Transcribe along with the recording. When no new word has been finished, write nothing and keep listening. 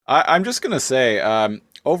I'm just gonna say,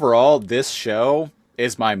 overall, this show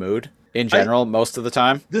is my mood in I general most of the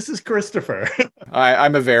time. This is Christopher.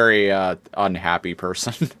 I'm a very unhappy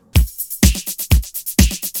person.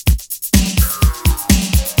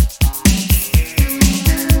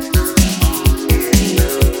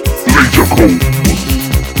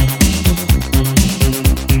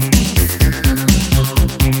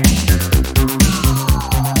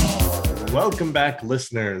 Welcome back,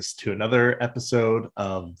 listeners, to another episode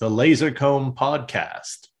of the Lasercomb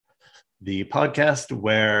Podcast, the podcast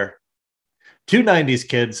where two 90s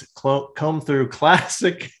kids comb through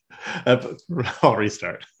classic. I'll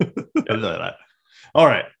restart. All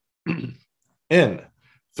right. In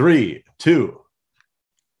 3, 2.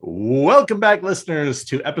 Welcome back, listeners,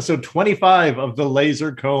 to episode 25 of the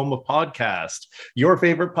Lasercomb Podcast, your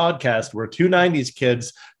favorite podcast where two 90s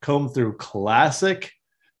kids comb through classic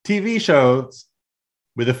TV shows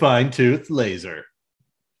with a fine-tooth laser.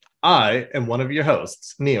 I am one of your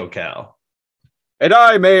hosts, NeoCal. And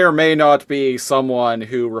I may or may not be someone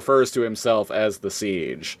who refers to himself as the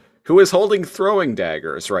Siege, who is holding throwing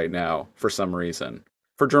daggers right now for some reason.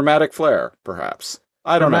 For dramatic flair, perhaps.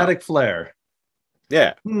 I don't know. Dramatic flair.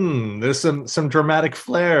 Yeah. There's some dramatic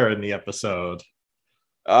flair in the episode.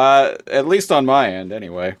 At least on my end,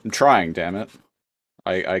 anyway. I'm trying, damn it.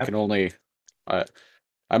 I can only...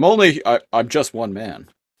 I'm just one man.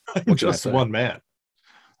 I'm just one man.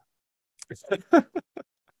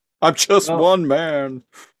 I'm just one man.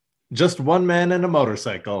 Just one man and a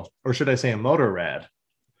motorcycle. Or should I say a motor rad?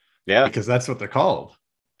 Yeah. Because that's what they're called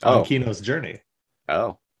on Kino's journey.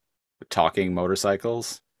 Oh. Talking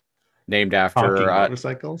motorcycles. Named after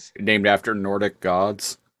motorcycles. Named after Nordic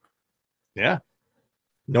gods. Yeah.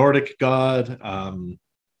 Nordic god.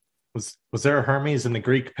 Was there a Hermes in the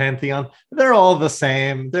Greek pantheon? They're all the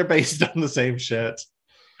same. They're based on the same shit.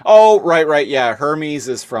 Oh, right. Yeah, Hermes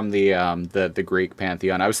is from the Greek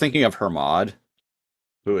pantheon. I was thinking of Hermod,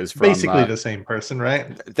 who is from basically the same person,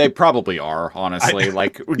 right? They probably are, honestly.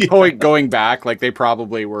 Going back, like they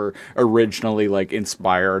probably were originally like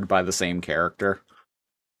inspired by the same character.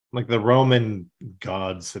 Like the Roman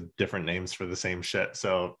gods had different names for the same shit,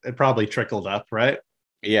 so it probably trickled up, right?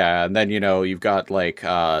 Yeah, and then you've got like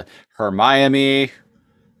Hermione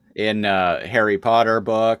in Harry Potter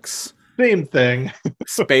books. Same thing.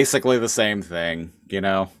 It's basically the same thing,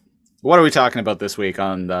 What are we talking about this week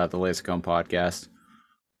on the Lasercomb Podcast?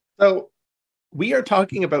 So we are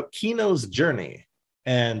talking about Kino's journey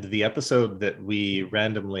and the episode that we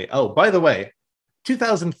randomly... Oh, by the way,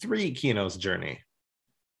 2003 Kino's journey.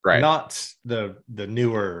 Right. Not the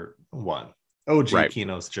newer one. OG right.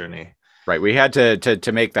 Kino's journey. Right, we had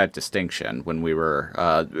to make that distinction when we were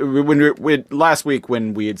last week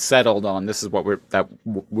when we had settled on this is what we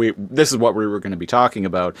were going to be talking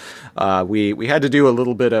about. We had to do a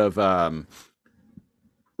little bit of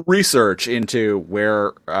research into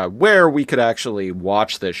where we could actually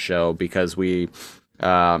watch this show because it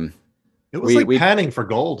was panning for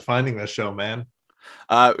gold finding this show, man.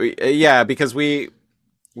 Yeah, because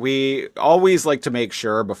we always like to make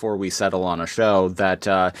sure before we settle on a show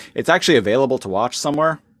that it's actually available to watch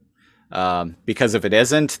somewhere. Because if it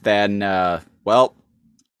isn't, then, we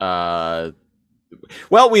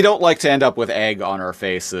don't like to end up with egg on our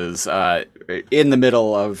faces in the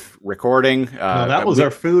middle of recording. No, that was our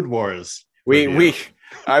Food Wars.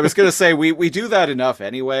 I was going to say we do that enough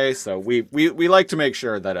anyway, so we like to make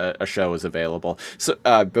sure that a show is available so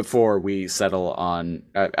before we settle on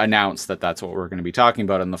announce that that's what we're going to be talking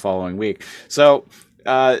about in the following week. So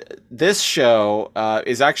this show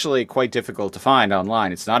is actually quite difficult to find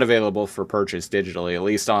online. It's not available for purchase digitally, at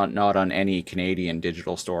least not on any Canadian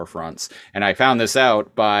digital storefronts. And I found this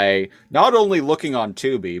out by not only looking on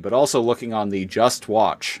Tubi, but also looking on the Just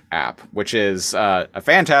Watch app, which is a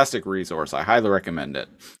fantastic resource. I highly recommend it.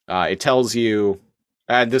 It tells you,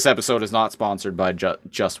 and this episode is not sponsored by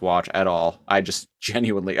Just Watch at all. I've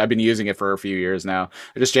been using it for a few years now.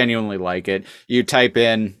 I just genuinely like it. You type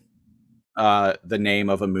in the name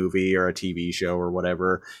of a movie or a TV show or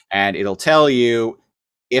whatever, and it'll tell you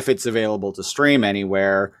if it's available to stream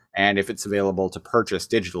anywhere and if it's available to purchase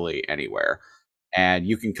digitally anywhere. And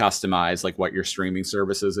you can customize like what your streaming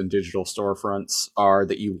services and digital storefronts are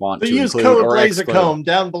that you want to use include code or Lasercomb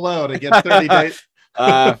down below to get 30 days.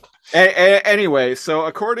 Anyway, so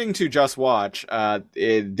according to Just Watch,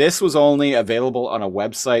 this was only available on a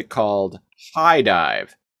website called High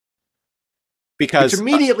Dive. Because which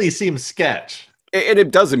immediately seems sketch. It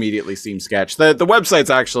does immediately seem sketch. The website's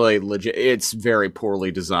actually legit. It's very poorly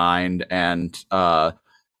designed, and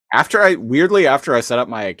after I set up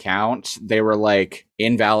my account, they were like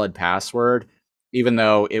invalid password, even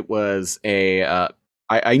though it was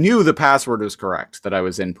I knew the password was correct that I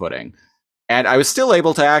was inputting. And I was still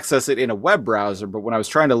able to access it in a web browser, but when I was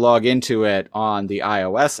trying to log into it on the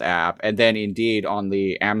iOS app and then indeed on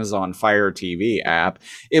the Amazon Fire TV app,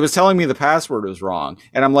 it was telling me the password was wrong.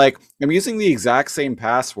 And I'm like, I'm using the exact same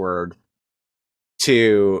password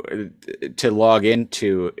to log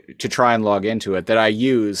into to try and log into it that I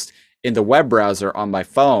used in the web browser on my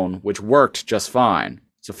phone, which worked just fine.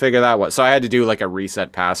 So figure that out. So I had to do like a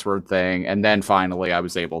reset password thing, and then finally I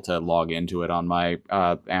was able to log into it on my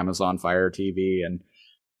Amazon Fire TV. And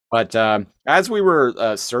but as we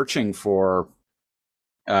were searching for,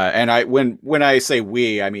 and I when I say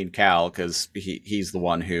we, I mean Cal, because he's the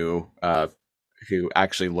one who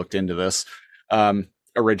actually looked into this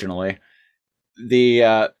originally. The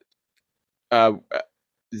uh,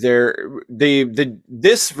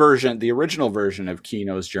 this version, the original version of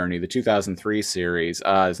Kino's Journey, the 2003 series,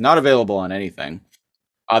 is not available on anything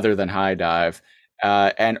other than High Dive,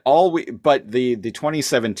 and but the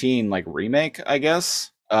 2017 like remake, I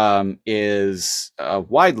guess, is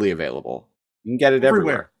widely available. You can get it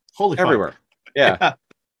everywhere. Holy everywhere. Fuck. Yeah.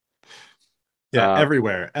 Yeah,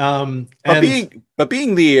 everywhere. But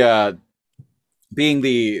being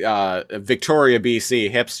the Victoria,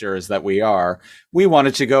 BC hipsters that we are, we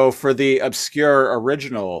wanted to go for the obscure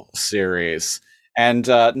original series and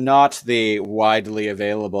not the widely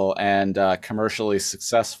available and commercially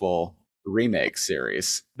successful remake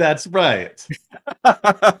series. That's right.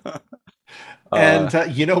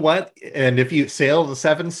 And you know what? And if you sail the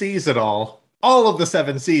seven seas at all of the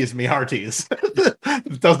seven seas, me hearties,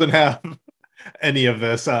 doesn't have any of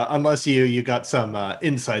this unless you got some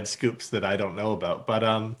inside scoops that I don't know about.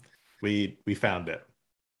 But we found it.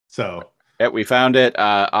 So yeah, we found it.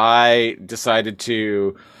 I decided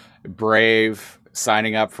to brave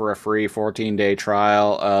signing up for a free 14-day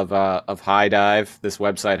trial of High Dive, this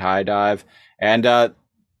website High Dive, and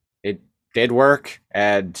it did work.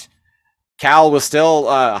 And Cal was still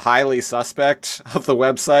highly suspect of the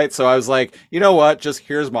website, so I was like, you know what? Just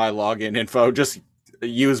here's my login info. Just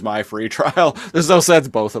use my free trial. There's no sense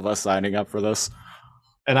both of us signing up for this.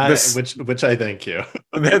 And which I thank you.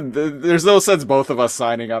 There's no sense both of us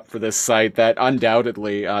signing up for this site that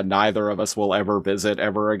undoubtedly neither of us will ever visit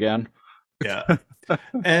ever again. Yeah.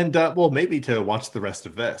 And well, maybe to watch the rest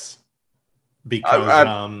of this.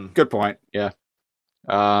 Because good point. Yeah.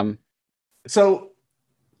 So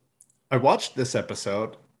I watched this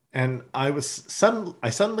episode and I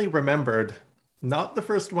suddenly remembered not the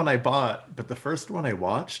first one I bought, but the first one I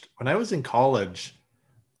watched when I was in college.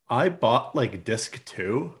 I bought like disc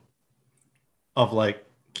 2 of like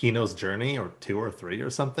Kino's Journey, or 2 or 3 or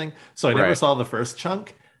something. So I never saw the first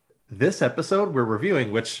chunk. This episode we're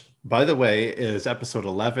reviewing, which by the way is episode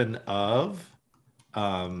 11 of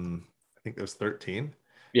I think there's 13.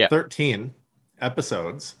 Yeah. 13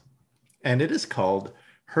 episodes. And it is called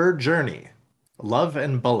Her Journey, Love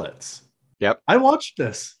and Bullets. Yep. I watched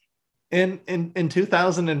this in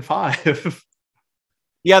 2005.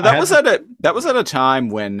 Yeah, that was at a time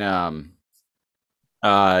when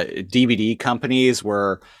DVD companies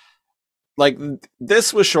were like,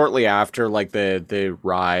 this was shortly after like the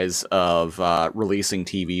rise of releasing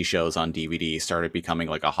TV shows on DVD started becoming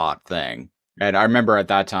like a hot thing. And I remember at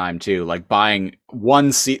that time too, like buying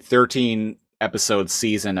 13 episode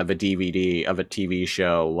season of a DVD of a TV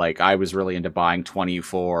show. Like I was really into buying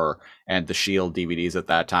 24 and the Shield DVDs at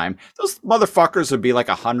that time. Those motherfuckers would be like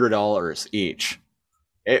 $100 each.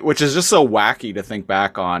 Which is just so wacky to think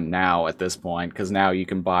back on now at this point, because now you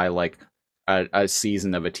can buy like a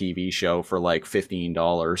season of a TV show for like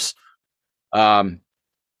 $15. It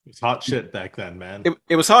was hot shit back then, man.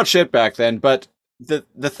 It was hot shit back then, but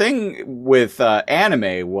the thing with anime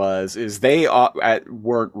is they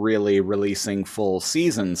weren't really releasing full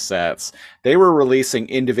season sets. They were releasing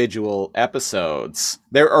individual episodes.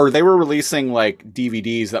 They were releasing like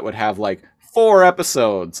DVDs that would have like 4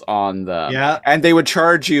 episodes on them. Yeah. And they would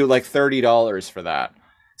charge you like $30 for that.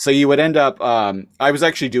 So you would end up, I was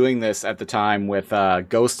actually doing this at the time with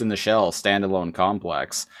Ghost in the Shell standalone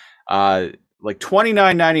complex. Like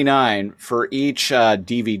 $29.99 for each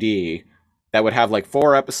DVD that would have like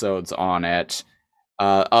 4 episodes on it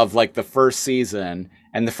of like the first season.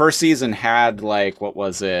 And the first season had like, what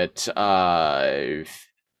was it?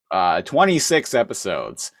 26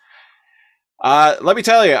 episodes. Let me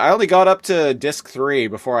tell you, I only got up to disc 3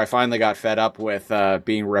 before I finally got fed up with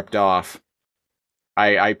being ripped off.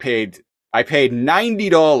 I paid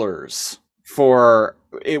 $90 for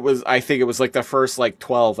it was, I think it was like the first like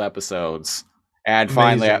 12 episodes, And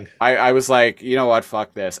finally, Amazing. I was like, you know what,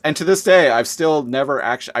 fuck this. And to this day, I've still never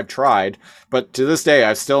actually, I've tried, but to this day,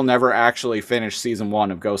 I've still never actually finished season 1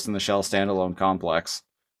 of Ghost in the Shell Standalone Complex.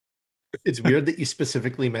 It's weird that you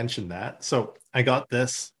specifically mentioned that. So I got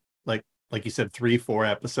this, like you said, 3, 4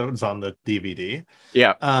 episodes on the DVD.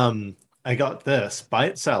 Yeah, I got this by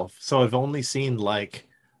itself. So I've only seen like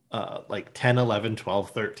 10, 11, 12,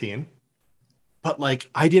 13. But like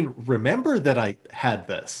I didn't remember that I had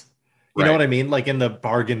this. You know right. what I mean? Like in the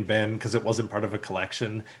bargain bin, because it wasn't part of a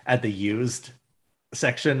collection at the used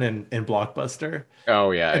section in Blockbuster.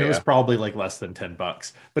 Oh, yeah, And it was yeah. probably like less than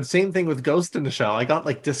 $10. But same thing with Ghost in the Shell. I got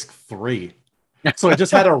like disc 3. So I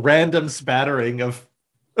just had a random spattering of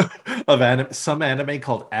some anime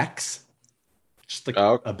called X, just like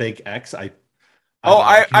Oh, a big X. I oh, don't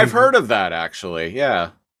know. Can I've you heard of that actually.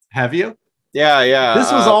 Yeah, have you? yeah,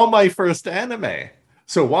 This was yeah. all my first anime.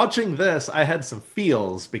 So watching this, I had some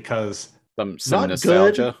feels because Some not good,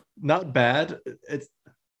 nostalgia. not bad. It's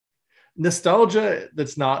nostalgia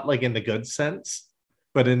that's not like in the good sense,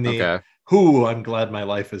 but in the Okay. who I'm glad my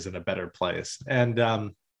life is in a better place. And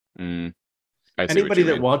Mm, I see what anybody you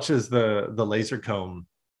that mean. watches the Lasercomb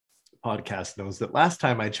podcast knows that last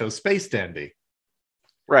time I chose Space Dandy.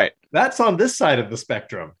 Right. That's on this side of the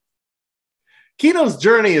spectrum. Kino's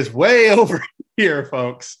journey is way over here,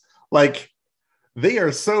 folks. Like they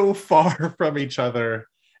are so far from each other,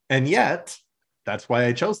 and yet that's why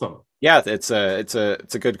I chose them. Yeah, it's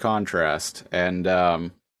a good contrast. And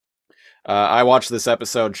I watched this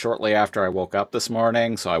episode shortly after I woke up this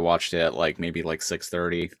morning, so I watched it like maybe like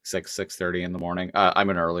 6:30 in the morning. I'm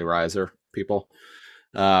an early riser, people.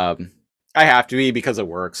 Um, I have to be because of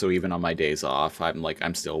work, so even on my days off,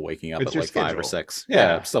 I'm still waking up It's at your like 5 or 6. schedule.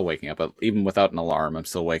 Yeah, I'm Yeah. still waking up at, even without an alarm. I'm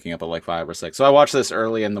still waking up at like 5 or 6. So I watched this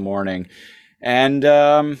early in the morning, and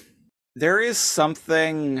there is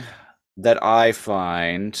something that I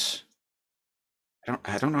find.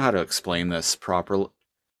 I don't know how to explain this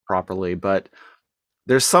properly, but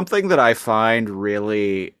there's something that I find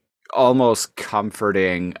really almost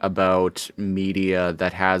comforting about media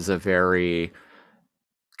that has a very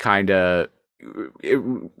kind of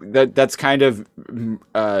that's kind of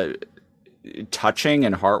uh, touching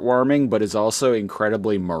and heartwarming, but is also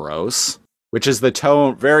incredibly morose, which is the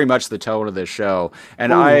tone, very much the tone of this show.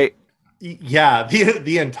 And Oh, I yeah.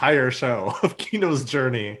 The entire show of Kino's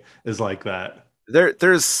journey is like that.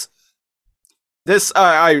 there's this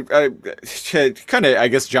I kind of I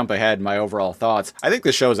guess jump ahead in my overall thoughts. I think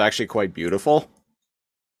the show is actually quite beautiful.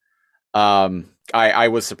 I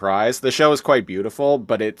was surprised. The show is quite beautiful,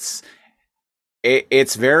 but it's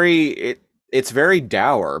very it's very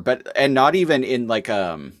dour, but and not even in like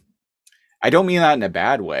I don't mean that in a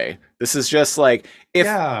bad way. This is just like if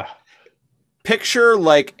Yeah. picture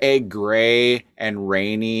like a gray and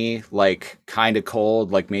rainy, like kind of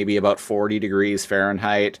cold, like maybe about 40 degrees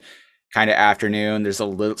Fahrenheit kind of afternoon. There's a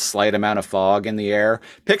little slight amount of fog in the air.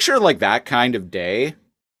 Picture like that kind of day.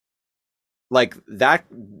 Like that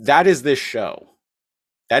is this show.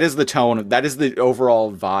 That is the tone, that is the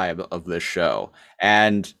overall vibe of this show.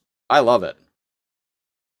 And I love it.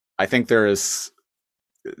 I think there's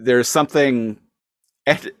something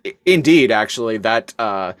and indeed actually that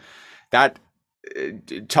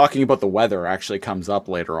talking about the weather actually comes up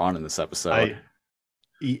later on in this episode. I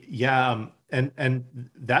yeah, and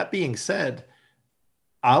that being said,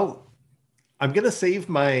 I'll I'm gonna save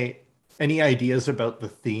my any ideas about the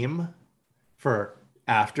theme for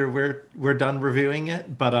after we're done reviewing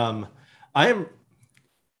it. But I'm I'm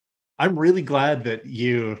really glad that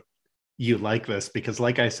you like this because,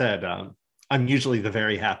 like I said, I'm usually the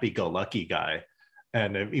very happy-go-lucky guy,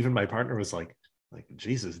 and even my partner was like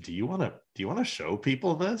Jesus, do you want to show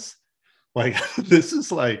people this? Like this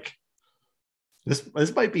is like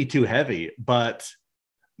this might be too heavy, but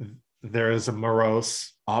there is a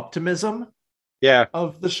morose optimism Yeah.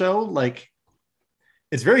 of the show. Like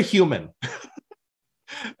it's very human.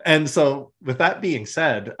 And so with that being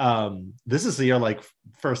said, this is your like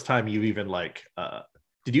first time you even like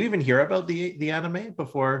did you even hear about the anime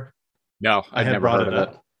before No, I I'd had never brought heard it of it.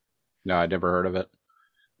 up? No, I'd never heard of it.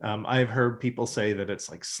 I've heard people say that it's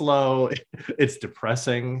like slow, it's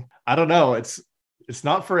depressing. I don't know, it's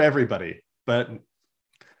not for everybody, but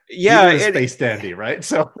Yeah, neither is it Space Dandy, right?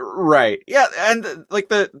 So right. Yeah, and like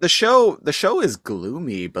the show is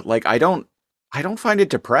gloomy, but like I don't find it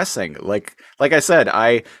depressing. Like I said,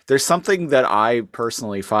 I there's something that I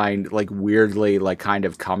personally find like weirdly like kind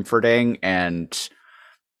of comforting and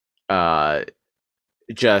uh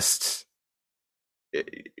just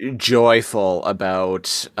joyful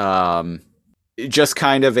about just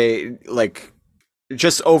kind of a like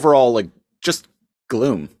just overall like just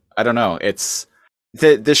gloom. I don't know.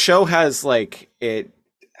 the show has like it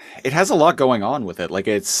has a lot going on with it. Like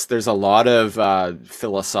there's a lot of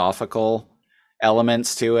philosophical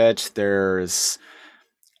elements to it. There's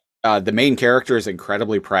the main character is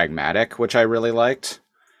incredibly pragmatic, which I really liked.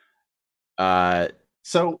 Uh,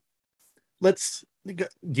 So let's. Do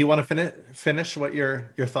you want to finish what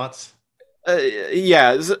your thoughts?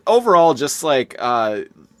 yeah, overall, just like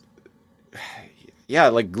yeah,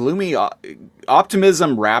 like gloomy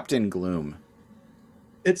optimism wrapped in gloom.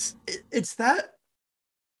 It's it's that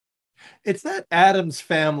it's that Adams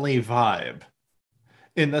Family vibe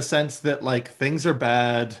in the sense that like things are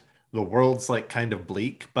bad, the world's like kind of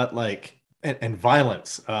bleak, but like and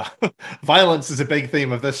violence. Violence is a big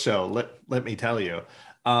theme of this show. Let me tell you.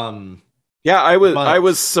 Um, Yeah, I but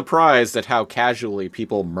was surprised at how casually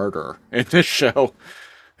people murder in this show.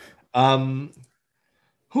 um,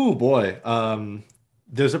 oh boy.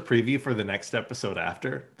 There's a preview for the next episode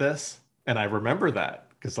after this, and I remember that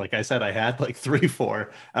because, like I said, I had like three,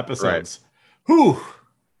 four Right. episodes. Whew,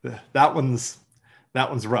 that one's that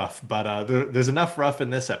one's rough, but there's enough rough in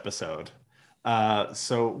this episode.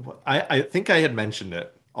 So I think I had mentioned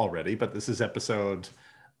it already, but this is episode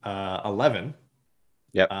 11.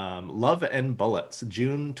 Yep. Love and Bullets,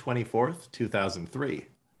 June 24th, 2003.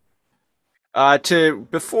 To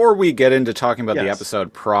before we get into talking about the Yes.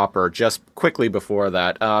 episode proper, just quickly before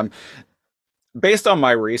that, based on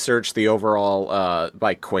my research, the overall,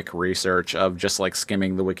 like quick research of just like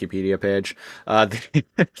skimming the Wikipedia page,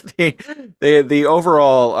 the the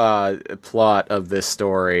overall plot of this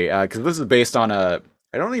story, because this is based on I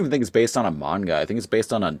don't even think it's based on a manga. I think it's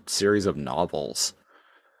based on a series of novels.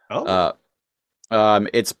 Uh, Oh,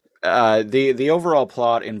 it's the overall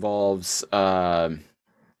plot involves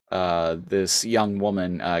this young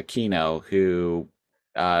woman, Kino, who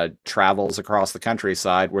travels across the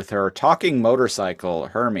countryside with her talking motorcycle,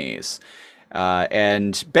 Hermes,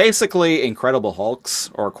 and basically Incredible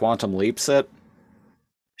Hulks or Quantum Leaps it.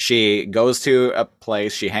 She goes to a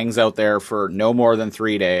place, she hangs out there for no more than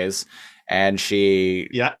 3 days, and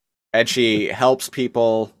yeah. she helps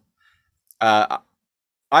people. Uh,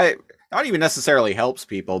 I not even necessarily helps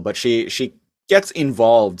people, but she gets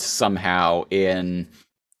involved somehow in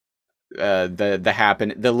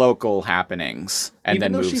the local happenings and Even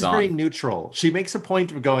then though moves she's very on. neutral, she makes a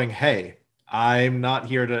point of going, "Hey, I'm not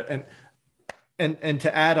here to," and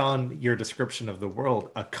to add on your description of the world,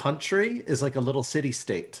 a country is like a little city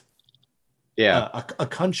state. Yeah, A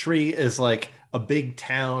country is like a big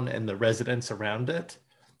town and the residents around it.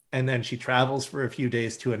 And then she travels for a few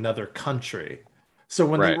days to another country. So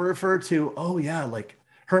when they right. refer to, oh, yeah, like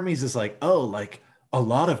Hermes is like, oh, like a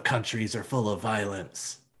lot of countries are full of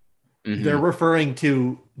violence. They're Hmm. referring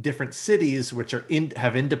to different cities which are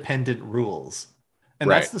have independent rules. And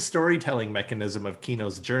that's Right. the storytelling mechanism of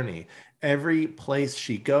Kino's journey. Every place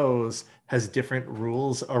she goes has different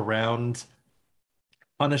rules around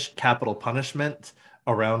capital punishment,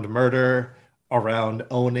 around murder, around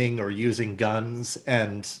owning or using guns,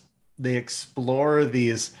 and they explore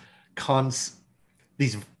cons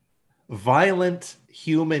these violent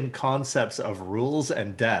human concepts of rules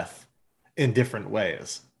and death in different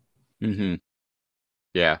ways. Hmm.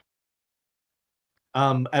 Yeah.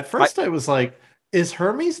 At I first I was like, is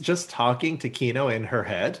Hermes just talking to Kino in her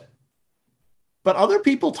head? But other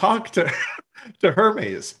people talk to to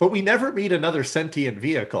Hermes, but we never meet another sentient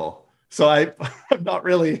vehicle. So I'm not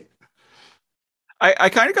really. I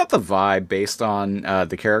kind of got the vibe based on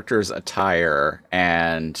the character's attire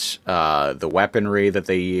and the weaponry that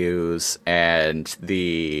they use and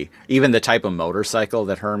the even the type of motorcycle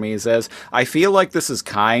that Hermes is. I feel like this is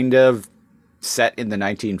kind of set in the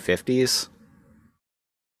 1950s.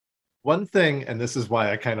 One thing, and this is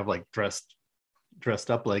why I kind of like dressed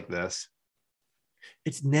up like this.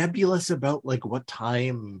 It's nebulous about like what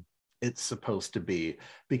time it's supposed to be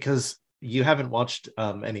because you haven't watched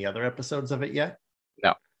any other episodes of it yet.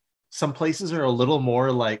 No. Some places are a little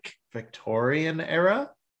more like Victorian era,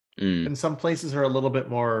 Mm, and some places are a little bit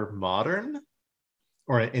more modern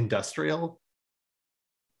or industrial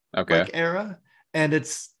okay. like era. And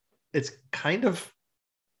it's kind of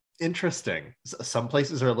interesting. Some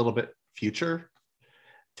places are a little bit future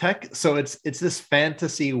tech, so it's this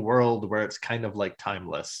fantasy world where it's kind of like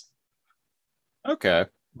timeless, Okay.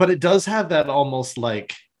 but it does have that almost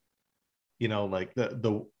like, like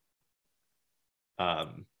the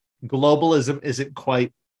globalism isn't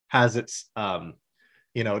quite has its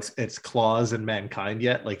its claws in mankind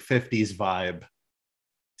yet, like 50s vibe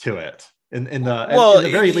to it in Well, the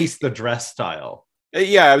very least the dress style.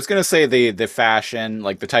 Yeah, I was gonna say the fashion,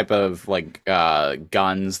 like the type of like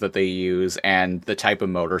guns that they use, and the type of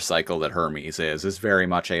motorcycle that Hermes is very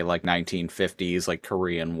much a like 1950s like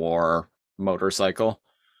Korean War motorcycle.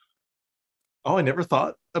 Oh, I never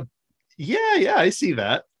thought. Yeah, yeah, I see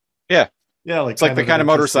that. Yeah, Yeah, like it's like kind the of an kind of interesting.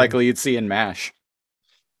 motorcycle you'd see in MASH.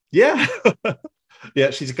 Yeah,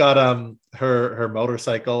 yeah. She's got her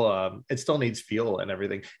motorcycle. It still needs fuel and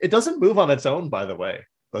everything. It doesn't move on its own, by the way,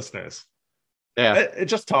 listeners. Yeah. It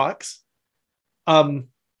just talks. Um,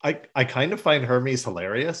 I kind of find Hermes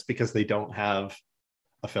hilarious because they don't have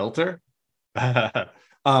a filter.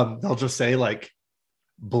 They'll just say like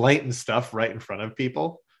blatant stuff right in front of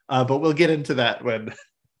people. But we'll get into that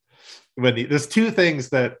there's two things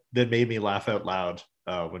that made me laugh out loud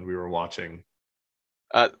when we were watching.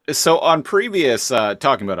 So on previous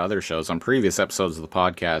talking about other shows on previous episodes of the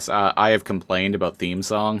podcast, I have complained about theme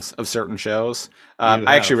songs of certain shows. You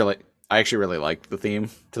I actually have. really I actually really liked the theme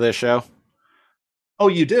to this show. Oh,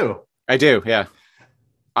 you do. I do, yeah.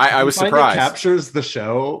 I Do you was find it surprised. captures the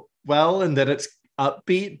show well and that it's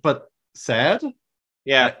upbeat but sad?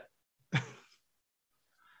 Yeah.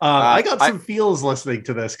 I, I Uh, got I some feels listening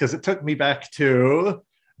to this because it took me back to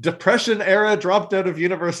Depression era, dropped out of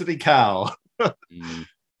University Cal. mm,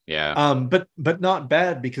 yeah. But not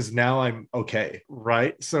bad because now I'm okay,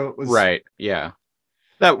 right? So Right. Yeah.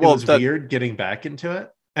 That it well was that weird getting back into it,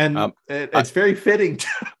 and um I, it's very fitting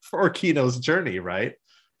for Kino's journey, right?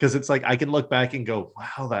 Because it's like I can look back and go,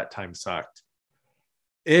 "Wow, that time sucked."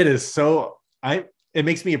 It is so I. It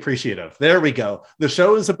makes me appreciative. There we go. The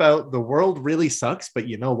show is about the world really sucks, but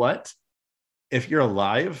you know what? If you're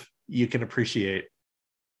alive, you can appreciate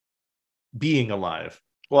being alive.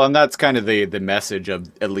 well, and that's kind of the message of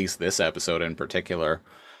at least this episode in particular.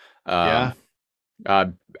 Yeah,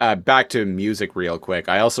 Um uh, Back to music real quick.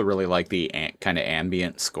 I also really like the kind of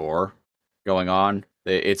ambient score going on.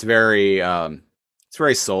 It's very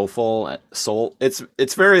soulful.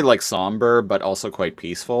 It's very like somber, but also quite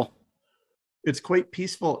peaceful. it's quite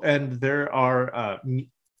peaceful, and there are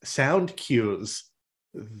sound cues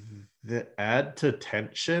that add to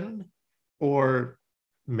tension or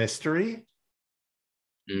mystery,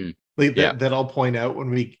 Mm, like yeah, that I'll point out when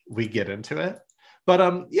we get into it.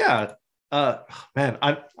 But yeah, man,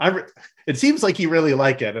 it seems like you really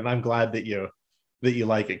like it, and I'm glad that you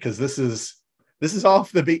like it because this is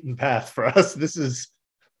off the beaten path for us. This is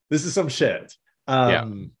some shit. yeah.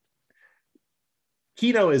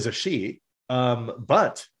 Kino is a she,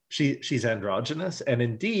 but she's androgynous, and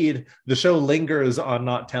indeed, the show lingers on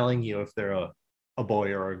not telling you if they're a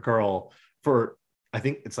boy or a girl for I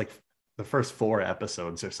think it's like the first four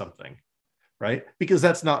episodes or something, right? Because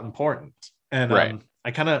that's not important, and Right.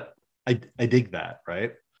 I kind of I dig that,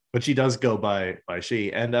 right? But she does go by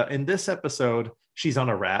she, and in this episode, she's on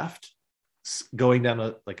a raft going down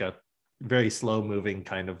a very slow moving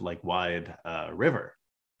kind of like wide river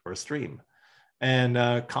or a stream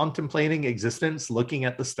and contemplating existence, looking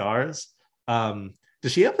at the stars.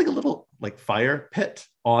 Does she have like a little like fire pit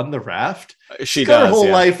on the raft? She's She got her does, whole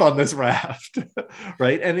yeah. life on this raft,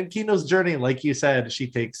 right? And in Kino's journey, like you said,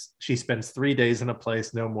 she spends 3 days in a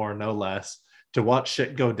place, no more, no less, to watch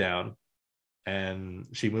shit go down, and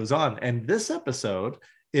she moves on. And this episode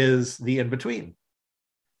is the in between.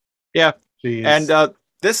 Yeah. And She's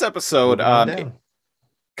this episode moving on it down.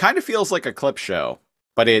 kind of feels like a clip show,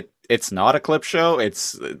 but it's not a clip show.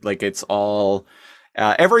 It's like it's all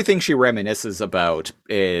everything she reminisces about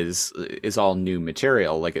is all new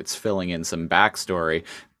material. Like it's filling in some backstory,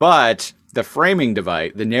 but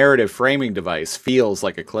the narrative framing device, feels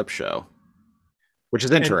like a clip show, which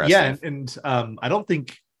is And yeah, interesting. I don't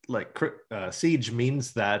think like siege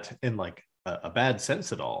means that in like a bad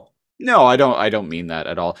sense at all. No, I don't. I don't mean that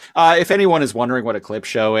at all. If anyone is wondering what a clip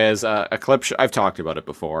show is, a clip show, I've talked about it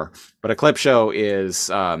before, but a clip show is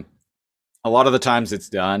a lot of the times it's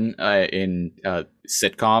done in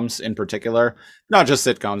sitcoms in particular, not just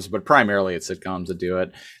sitcoms, but primarily it's sitcoms that do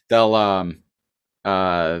it. They'll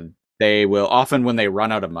uh, they will often, when they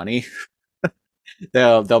run out of money,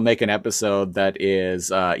 they'll make an episode that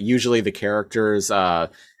is usually the characters uh,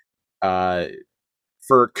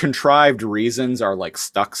 for contrived reasons are like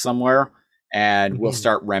stuck somewhere, and Mhm. we'll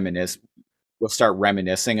start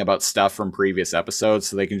reminiscing about stuff from previous episodes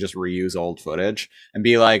so they can just reuse old footage and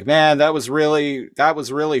be like, man, that was really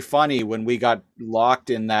funny when we got locked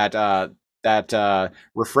in that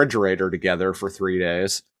refrigerator together for 3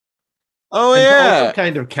 days. Oh And to also yeah.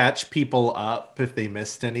 kind of catch people up if they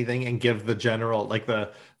missed anything and give the general like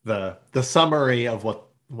the summary of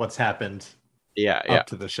what's happened Yeah, yeah. up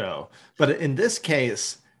to the show. But in this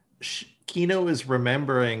case, Kino is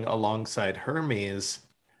remembering alongside Hermes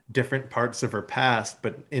different parts of her past,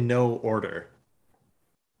 but in no order.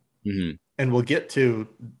 Mhm. And we'll get to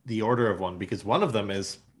the order of one because one of them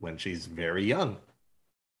is when she's very young,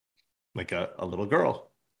 like a little girl.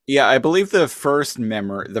 Yeah, I believe the first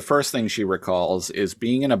thing she recalls is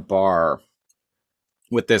being in a bar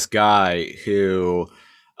with this guy who,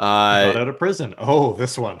 uh, Got out of prison. Oh,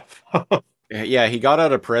 this one. yeah, he got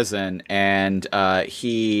out of prison and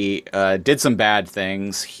he did some bad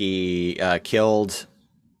things. He killed,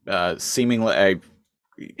 seemingly,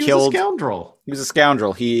 He was a killed. scoundrel. He was a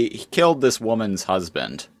scoundrel. He killed this woman's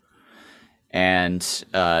husband. And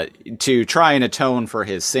to try and atone for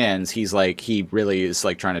his sins, he really is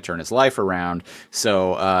like trying to turn his life around.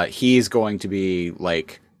 So he's going to be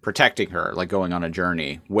like protecting her, like going on a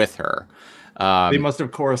journey with her. They Um, must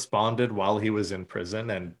have corresponded while he was in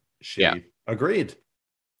prison, and yeah. she agreed.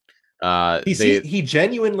 They He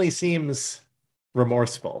genuinely seems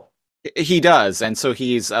remorseful. He does, and so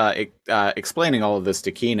he's explaining all of this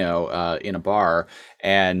to Kino in a bar,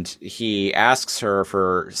 and he asks her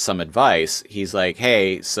for some advice. He's like,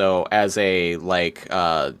 "Hey, so as a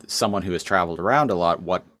someone who has traveled around a lot,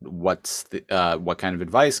 what kind of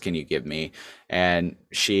advice can you give me?" And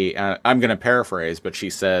I'm going to paraphrase, but she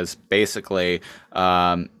says basically,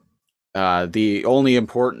 the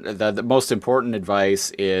most important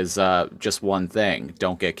advice is just one thing: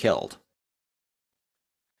 don't get killed.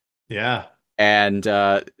 Yeah. And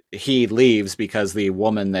he leaves because the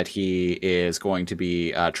woman that he is going to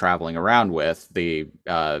be traveling around with, the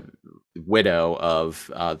widow of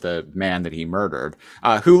the man that he murdered,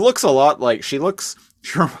 who looks a lot like she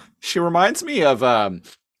reminds me of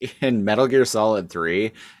in Metal Gear Solid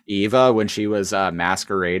 3, Eva when she was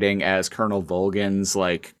masquerading as Colonel Volgin's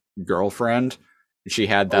like girlfriend. She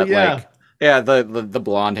had Oh that yeah. like yeah the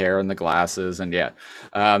blonde hair and the glasses and yeah.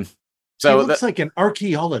 Um, She so looks like an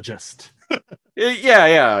archaeologist.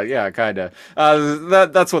 yeah, kind of.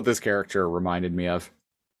 That's what this character reminded me of.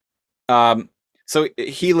 Um, so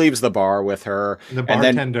he leaves the bar with her, And the and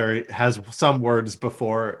then bartender has some words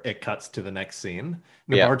before it cuts to the next scene. And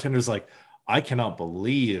the yeah, bartender's like, I cannot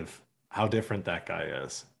believe how different that guy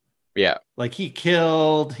is. yeah, Like he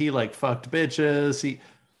like fucked bitches.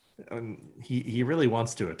 He really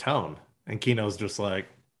wants to atone. And Kino's just like,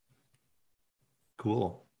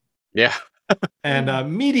 cool. yeah, And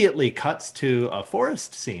immediately cuts to a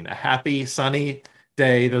forest scene, a happy, sunny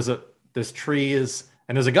day. There's trees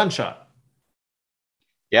and there's a gunshot.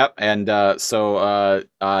 yep. And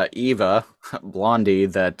Eva, Blondie,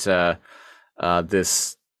 that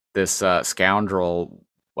this scoundrel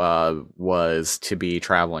was to be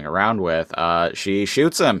traveling around with, she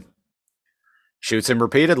shoots him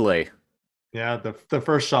repeatedly. Yeah, the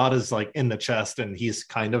first shot is like in the chest, and he's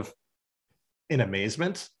kind of in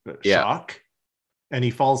amazement, Yeah, shock, and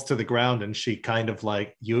he falls to the ground. And she kind of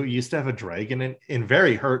like, you used to have a dragon in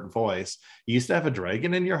very hurt voice. You used to have a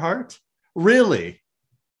dragon in your heart? Really?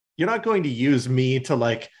 You're not going to use me to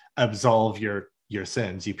like absolve your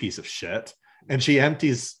sins, you piece of shit. And she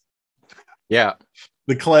empties yeah.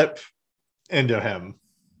 the clip into him.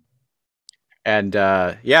 And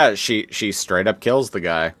yeah, she straight up kills the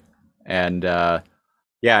guy. And yeah,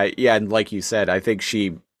 and like you said, I think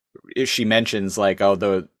she mentions like, oh,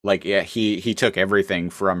 the like yeah, he took everything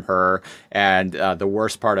from her, and the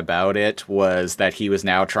worst part about it was that he was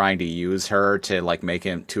now trying to use her to like make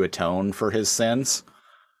him to atone for his sins.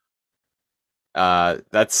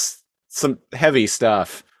 That's some heavy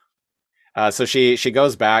stuff. So she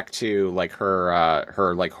goes back to like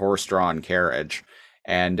her like horse-drawn carriage,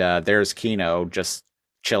 and there's Kino just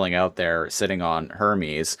chilling out there, sitting on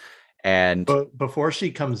Hermes, and But before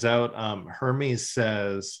she comes out, Hermes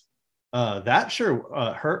says, "That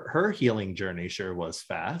sure, her healing journey sure was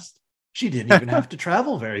fast. She didn't even have to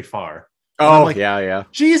travel very far." And I'm oh like, yeah,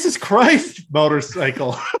 Jesus Christ,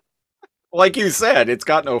 motorcycle. like you said, it's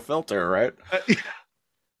got no filter, right?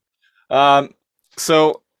 Um,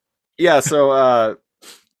 so yeah, so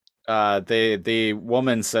the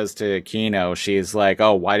woman says to Kino, she's like,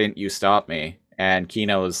 "Oh, why didn't you stop me?" And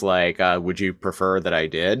Kino's like, "Would you prefer that I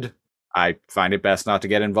did? I find it best not to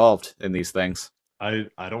get involved in these things." I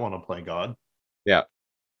don't want to play God. Yeah.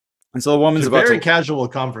 And so the It's woman's a about very to casual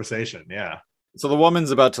conversation. Yeah.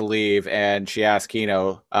 leave, and she asks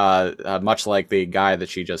Kino, much like the guy that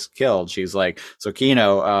she just killed, she's like, "So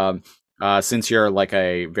Kino, since you're like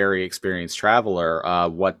a very experienced traveler,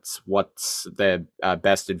 what's the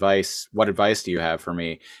best advice? What advice do you have for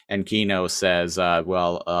me?" And Kino says,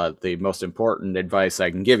 "Well, the most important advice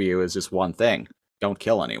I can give you is just one thing: don't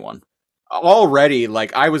kill anyone." Already,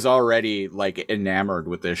 like I was already like enamored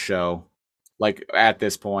with this show, like at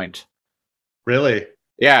this point. Really.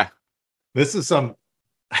 Yeah, This is some.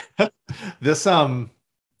 This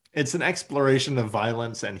it's an exploration of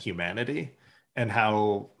violence and humanity and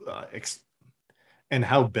how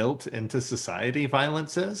built into society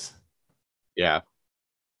violence is, Yeah.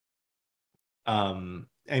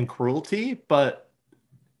 and cruelty, but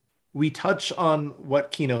we touch on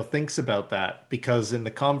what Kino thinks about that because in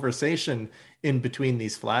the conversation in between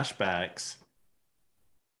these flashbacks,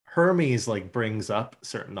 Hermes like brings up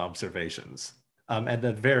certain observations. At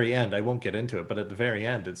the very end, I won't get into it, but at the very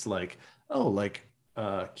end, it's like, oh, like,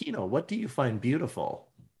 Kino, what do you find beautiful?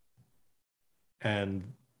 And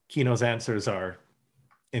Kino's answers are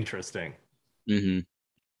interesting. Hmm.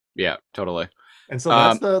 Yeah, totally. And so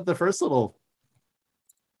that's Um, the first little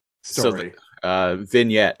so the story.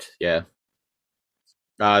 vignette, yeah.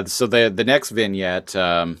 So the next vignette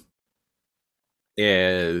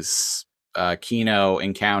is Kino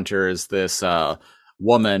encounters this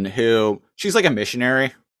woman who she's like a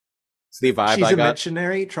missionary. It's the vibe She's I a got.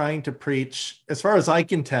 missionary trying to preach, as far as I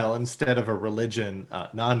can tell, instead of a religion,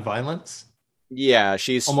 nonviolence, Yeah,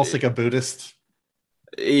 she's almost like a Buddhist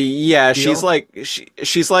yeah, she's deal. like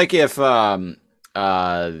she's like if uh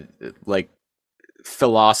like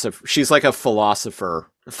philosopher she's like a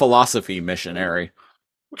philosophy missionary,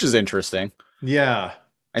 which is interesting. Yeah,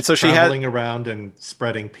 And so she had traveling around and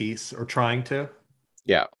spreading peace or trying to.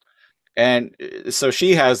 yeah. And so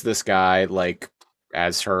she has this guy like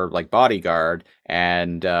as her like bodyguard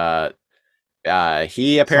and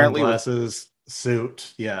he apparently was Sunglasses,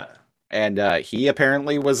 suit. Yeah. he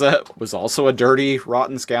apparently was also a dirty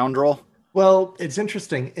rotten scoundrel. Well, it's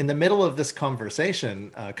interesting. In the middle of this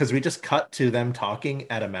conversation, because we just cut to them talking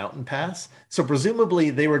at a mountain pass. So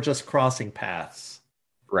presumably they were just crossing paths.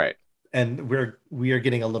 Right. And we are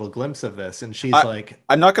getting a little glimpse of this. And she's I like,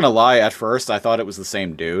 I'm not gonna lie, at first I thought it was the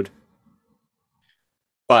same dude.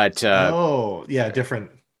 But oh, yeah,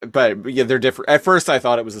 different. yeah, they're different. At first I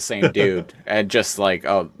thought it was the same dude and just like,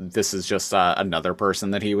 oh, this is just another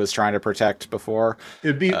person that he was trying to protect before. Uh,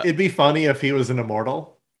 It'd be funny if he was an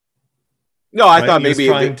immortal, no, I right? thought He was maybe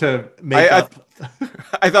trying to make I up.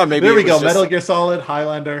 I thought maybe There it we was go. just Metal Gear Solid,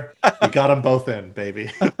 Highlander. We got them both in,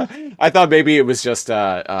 baby. I thought maybe it was just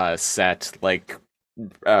set like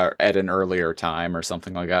at an earlier time or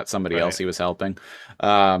something like that. Somebody else Right. he was helping.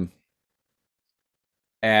 Um,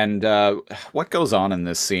 and what goes on in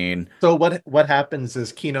this scene? So what happens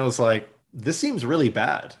is Kino's like, this seems really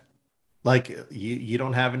bad. Like you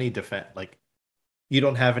don't have any defense. Like you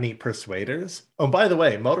don't have any persuaders. Oh, by the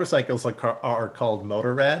way, motorcycles are called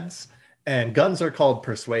motorrads, and guns are called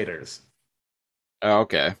persuaders Oh,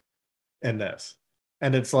 okay, in this.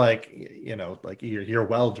 And it's like, like you're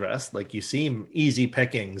well dressed, like you seem easy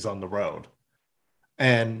pickings on the road,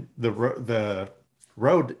 and the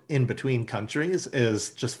road in between countries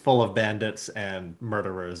is just full of bandits and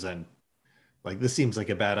murderers, and like this seems like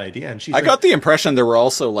a bad idea. And she's I like, got the impression there were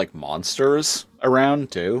also like monsters around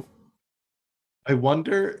too. I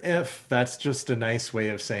wonder if that's just a nice way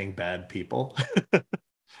of saying bad people.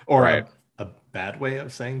 Or Right. a bad way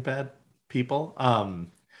of saying bad people.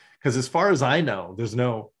 Because as far as I know, there's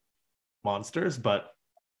no monsters, but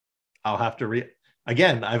I'll have to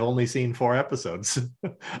again, I've only seen 4 episodes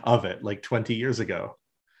of it like 20 years ago.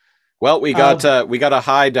 Well, Um, we got a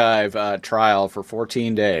high dive trial for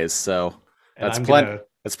 14 days, so and that's I'm plenty. gonna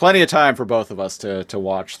That's plenty of time for both of us to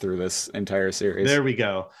watch through this entire series. There we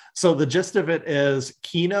go. So the gist of it is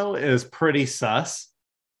Kino is pretty sus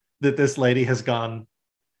that this lady has gone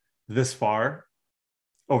this far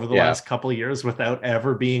over the Yeah. last couple of years without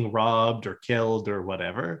ever being robbed or killed or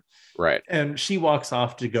whatever. Right. And she walks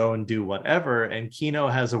off to go and do whatever. And Kino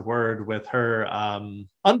has a word with her,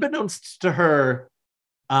 unbeknownst to her,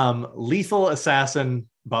 lethal assassin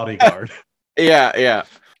bodyguard. Yeah. Yeah. So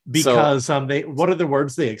Because they what are the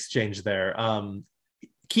words they exchange there?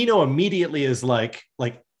 Kino immediately is like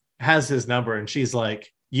has his number, and she's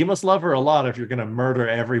like, you must love her a lot if you're gonna murder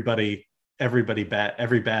everybody bad,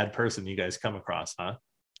 every bad person you guys come across, huh?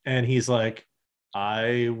 And he's like,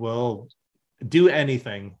 I will do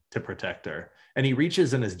anything to protect her. And he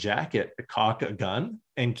reaches in his jacket to cock a gun,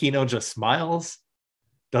 and Kino just smiles,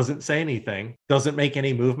 doesn't say anything, doesn't make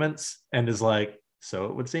any movements, and is like, so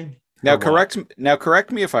it would seem. For what? now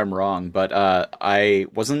correct me if I'm wrong, but I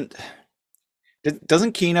wasn't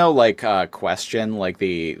doesn't Kino like question like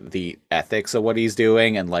the ethics of what he's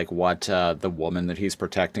doing and like what the woman that he's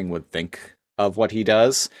protecting would think of what he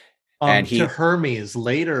does? And To he Hermes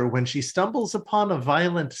later when she stumbles upon a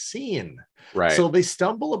violent scene. right, So they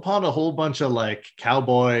stumble upon a whole bunch of like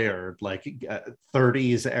cowboy or like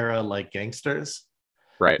 30s era like gangsters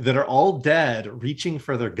right. that are all dead reaching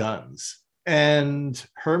for their guns. And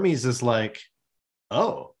Hermes is like,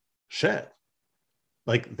 oh, shit.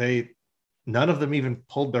 like none of them even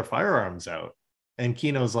pulled their firearms out. And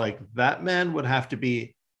Kino's like, that man would have to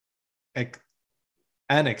be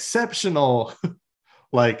an exceptional,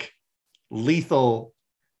 like lethal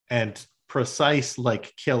and precise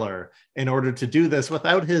like killer in order to do this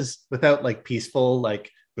without like peaceful like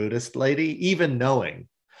Buddhist lady even knowing.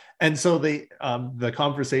 And so the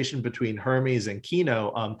conversation between Hermes and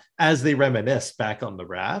Kino, as they reminisce back on the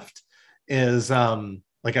raft, is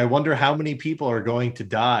like, I wonder how many people are going to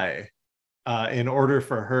die in order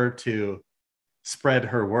for her to spread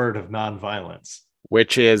her word of nonviolence.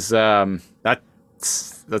 Which is that's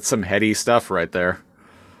some heady stuff right there.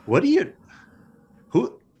 What do you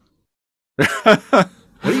who what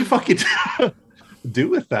do you fucking do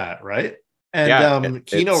with that, right? And Yeah,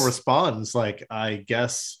 Kino it's responds like, I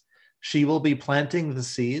guess she will be planting the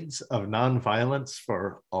seeds of nonviolence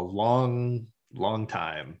for a long, long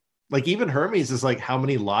time. Like even Hermes is like, how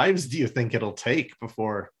many lives do you think it'll take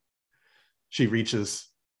before she reaches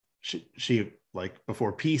she like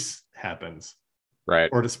before peace happens right.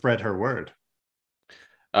 or to spread her word?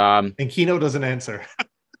 Um, And Kino doesn't answer.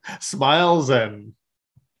 Smiles, and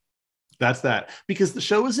that's that. Because the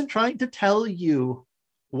show isn't trying to tell you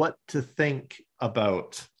what to think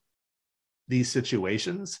about these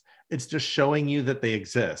situations. It's just showing you that they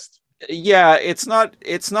exist. yeah, it's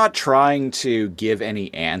not trying to give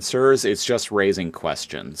any answers. It's just raising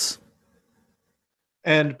questions.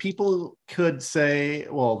 And people could say,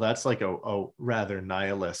 well, that's like a rather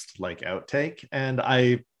nihilist like outtake. And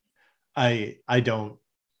I don't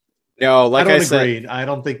No, I like I don't said, agree. I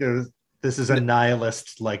don't think this is a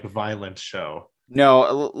nihilist like violent show.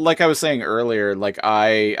 no, like I was saying earlier, like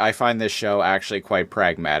I find this show actually quite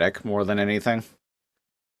pragmatic more than anything.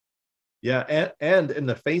 Yeah, and in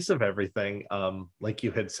the face of everything, like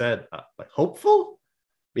you had said, like hopeful.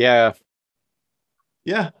 Yeah,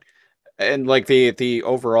 Yeah, and like the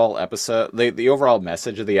overall episode, the overall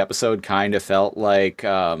message of the episode kind of felt like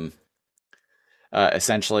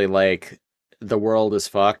essentially like the world is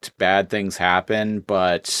fucked, bad things happen,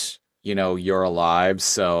 but you're alive,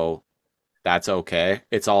 so that's okay.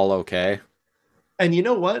 It's all okay. and you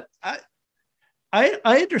know what? I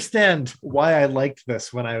understand why I liked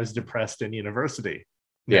this when I was depressed in university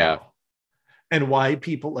Yeah. now, and why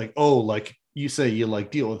people like, oh, like you say you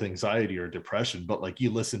like deal with anxiety or depression, but like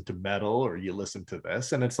you listen to metal or you listen to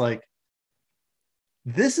this, and it's like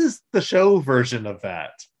this is the show version of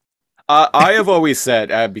that. I have always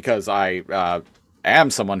said, because I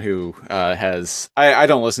am someone who I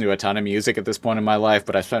don't listen to a ton of music at this point in my life,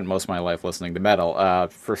 but I spent most of my life listening to metal.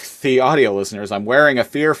 For the audio listeners, I'm wearing a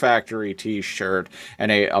Fear Factory t-shirt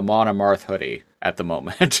and a Amon Amarth hoodie at the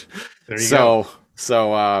moment. There you go.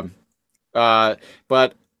 So, uh,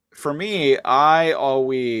 but for me,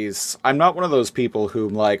 I'm not one of those people who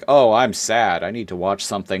like, oh, I'm sad. I need to watch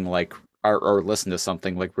something like, or listen to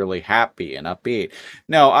something like really happy and upbeat.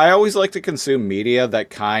 No, I always like to consume media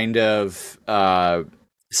that kind of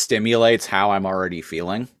stimulates how I'm already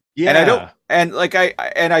feeling. And I don't, Yeah, and like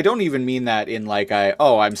and I don't even mean that in like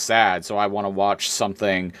I'm sad, so I want to watch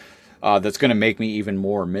something that's going to make me even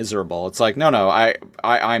more miserable. It's like, no,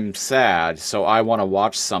 I'm sad, so I want to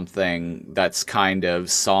watch something that's kind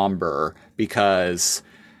of somber because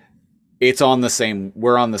we're on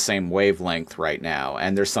the same wavelength right now,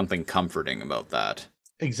 and there's something comforting about that.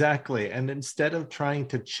 exactly. And instead of trying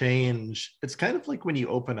to change, it's kind of like when you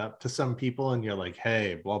open up to some people and you're like,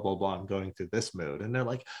 hey, blah, blah, blah, I'm going through this mood. And they're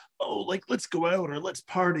like, oh, like, let's go out or let's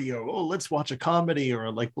party or, oh, let's watch a comedy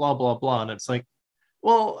or like, blah, blah, blah. And it's like,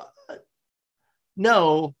 well,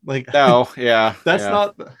 no, like, No, yeah, that's yeah,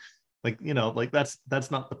 not like, like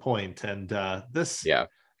that's not the point. And yeah.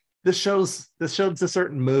 this shows a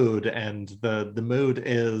certain mood. And the mood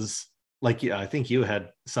is like, yeah, I think you had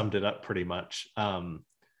summed it up pretty much.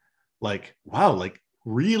 Like, wow, like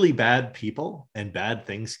really bad people and bad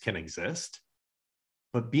things can exist,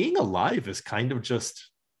 but being alive is kind of just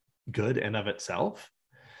good in of itself.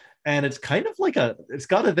 And it's kind of like it's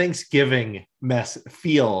got a Thanksgiving mess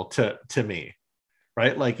feel to me,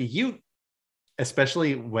 right? Like you,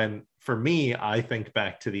 especially when, for me, I think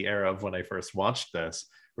back to the era of when I first watched this,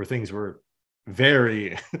 where things were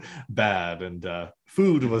very bad and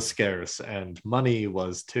food was scarce and money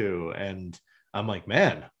was too. And I'm like,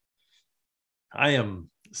 man, I am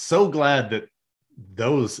so glad that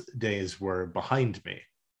those days were behind me.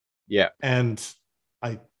 Yeah. And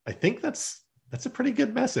I think that's a pretty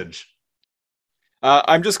good message.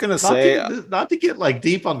 I'm just gonna Not say, to get like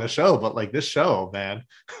deep on the show, but like this show, man.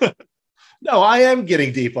 No, I am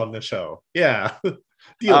getting deep on the show. Yeah.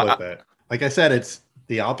 Deal uh, with it. Like I said, it's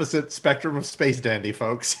the opposite spectrum of Space Dandy,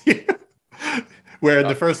 folks. where in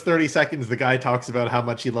the first 30 seconds the guy talks about how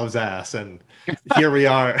much he loves ass, and here we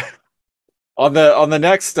are. On the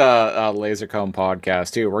next Lasercomb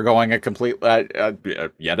podcast too, we're going a complete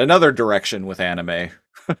yet another direction with anime.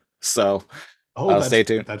 So stay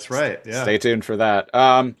tuned. That's right. Yeah. Stay tuned for that.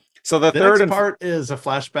 So the The third next and part is a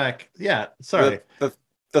flashback. Yeah, sorry.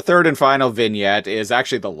 the third and final vignette is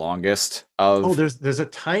actually the longest of. Oh, there's a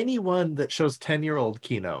tiny one that shows 10-year-old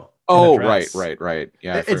Kino. Oh, right.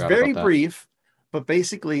 Yeah, I It's forgot very about that. brief, but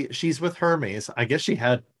basically she's with Hermes. I guess she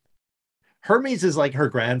had Hermes is like her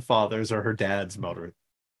grandfather's or her dad's motor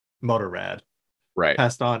rad Right.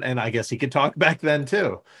 passed on, and I guess he could talk back then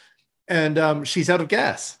too. And she's out of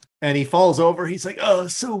gas, and he falls over. He's like, "Oh,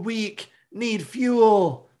 so weak, need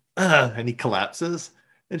fuel," and he collapses.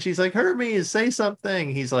 And she's like, "Hermes, say something."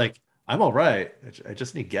 He's like, "I'm all right. I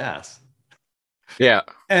just need gas." Yeah.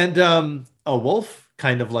 And a wolf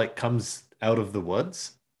kind of like comes out of the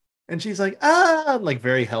woods, and she's like, "Ah," like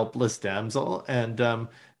very helpless damsel. And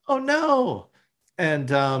oh no.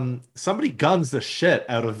 And somebody guns the shit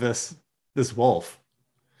out of this wolf,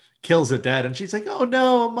 kills it dead, and she's like, "Oh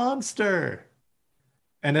no, a monster."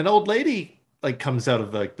 And an old lady like comes out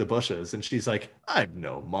of the bushes, and she's like, "I'm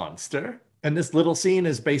no monster." And this little scene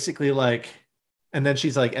is basically like, and then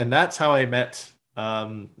she's like, "And that's how I met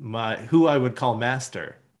my who I would call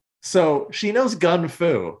master." So she knows gun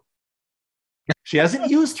fu. She hasn't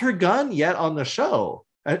used her gun yet on the show.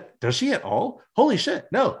 Does she at all? Holy shit.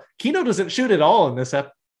 No, Kino doesn't shoot at all in this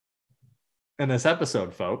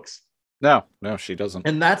episode, folks. No, she doesn't.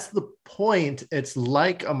 And that's the point. It's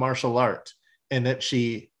like a martial art in that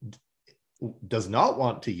she does not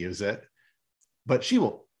want to use it, but she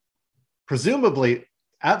will presumably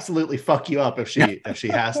absolutely fuck you up if she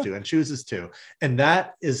has to and chooses to. And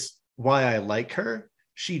that is why I like her.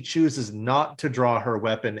 She chooses not to draw her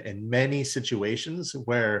weapon in many situations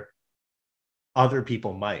where other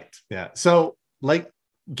people might. Yeah. So like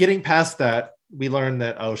getting past that, we learn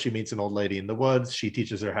that, oh, she meets an old lady in the woods. She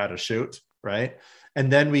teaches her how to shoot. Right.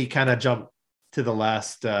 And then we kind of jump to the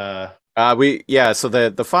last. So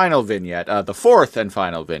the final vignette, the fourth and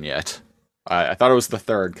final vignette. I thought it was the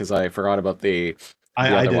third because I forgot about the I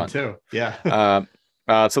other did one too. Yeah.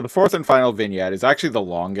 So the fourth and final vignette is actually the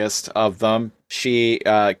longest of them.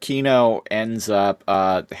 Kino ends up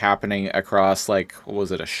happening across, like, what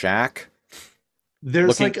was it, a shack?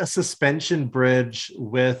 There's like a suspension bridge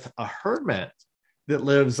with a hermit that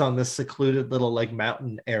lives on this secluded little like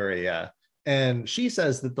mountain area. And she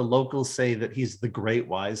says that the locals say that he's the great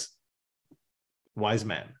wise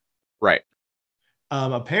man. Right.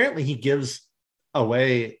 Apparently he gives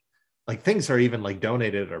away, like, things are even like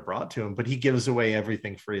donated or brought to him, but he gives away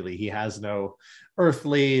everything freely. He has no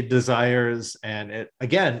earthly desires. And it,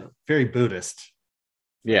 again, very Buddhist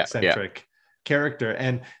centric character.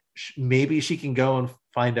 And maybe she can go and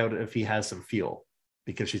find out if he has some fuel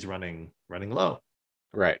because she's running low.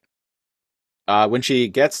 Right. When she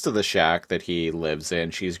gets to the shack that he lives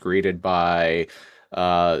in, she's greeted by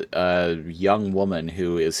a young woman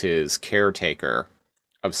who is his caretaker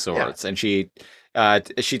of sorts, and she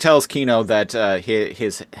tells Kino that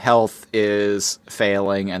his health is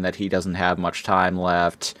failing and that he doesn't have much time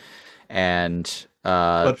left, and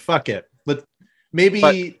but fuck it,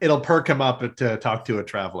 maybe it'll perk him up to talk to a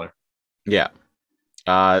traveler. Yeah.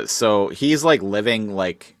 So he's like living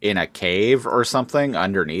like in a cave or something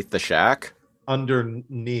underneath the shack.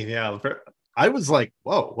 Underneath, yeah. I was like,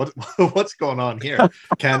 whoa, what's going on here?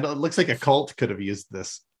 It looks like a cult could have used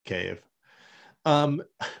this cave. One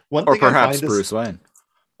or thing perhaps I find Bruce Wayne.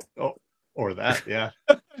 Oh, or that, yeah.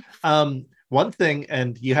 One thing,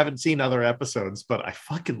 and you haven't seen other episodes, but I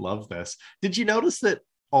fucking love this. Did you notice that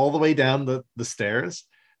all the way down the stairs,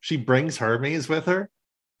 she brings Hermes with her?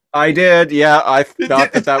 I did, yeah. I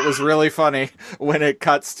thought that was really funny when it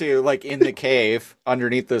cuts to like in the cave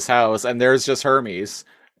underneath this house, and there's just Hermes.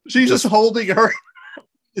 She's just holding her.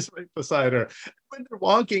 Is right beside her. When they're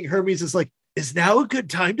walking, Hermes is like, "Is now a good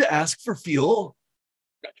time to ask for fuel?"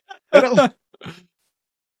 And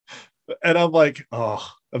I'm like, oh,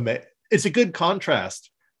 it's a good contrast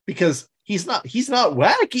because he's not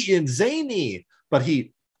wacky and zany, but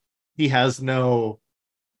he has no,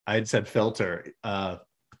 I'd said filter,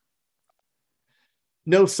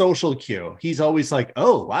 no social cue. He's always like,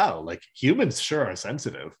 oh wow, like humans sure are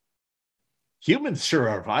sensitive. Humans sure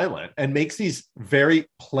are violent, and makes these very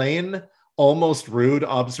plain, almost rude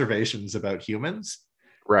observations about humans.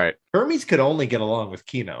 Right. Hermes could only get along with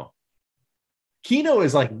Kino. Kino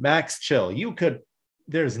is like max chill.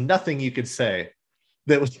 There's nothing you could say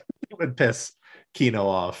that would piss Kino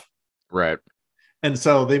off. Right. And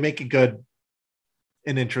so they make an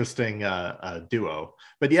interesting duo.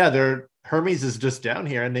 But yeah, Hermes is just down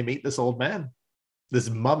here, and they meet this old man. This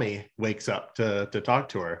mummy wakes up to talk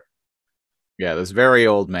to her. Yeah, this very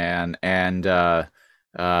old man, and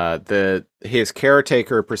the his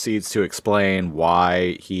caretaker proceeds to explain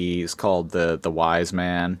why he's called the wise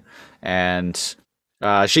man, and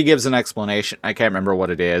she gives an explanation. I can't remember what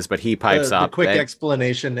it is, but he pipes The up. quick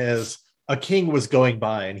explanation is a king was going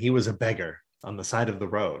by, and he was a beggar on the side of the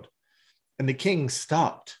road. And the king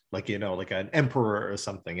stopped, like, like an emperor or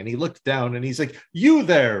something. And he looked down and he's like, "You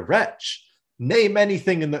there, wretch, name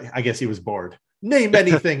anything in the," I guess he was bored. "Name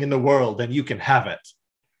anything in the world and you can have it."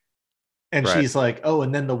 And Right. she's like, "Oh,"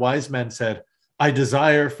 and then the wise man said, "I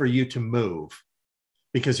desire for you to move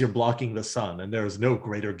because you're blocking the sun, and there is no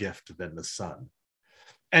greater gift than the sun."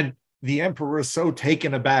 And the emperor is so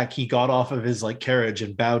taken aback, he got off of his like carriage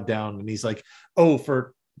and bowed down, and he's like, "Oh,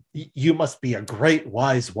 for you must be a great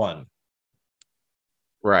wise one,"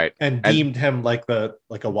 Right. and And deemed him like a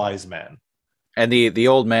wise man. the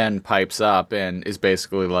old man pipes up and is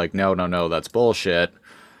basically like, "No, no, no, that's bullshit.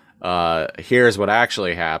 Here's what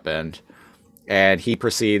actually happened." And he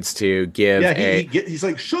proceeds to give Yeah, a he's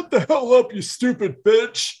like, "Shut the hell up, you stupid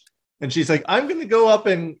bitch." And she's like, "I'm gonna go up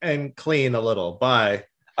and clean a little. Bye."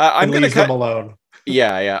 I'm And gonna leaves them cut. alone.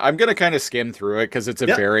 Yeah. I'm gonna kind of skim through it because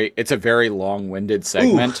Yep. it's a very long-winded Ooh,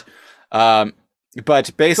 segment. Um, but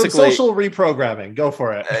some basically, social reprogramming. Go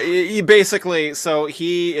for it. so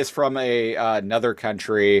he is from another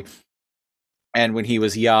country, and when he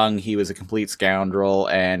was young, he was a complete scoundrel,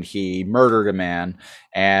 and he murdered a man.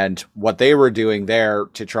 And what they were doing there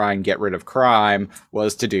to try and get rid of crime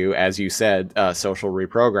was to do, as you said, social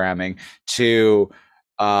reprogramming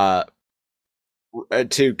uh,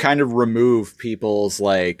 to kind of remove people's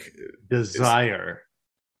like Desire.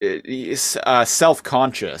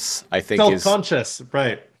 self-conscious. I think Self-conscious,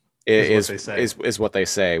 right, is what they say. is what they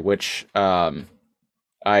say, which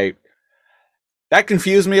I that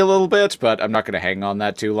confused me a little bit, but I'm not going to hang on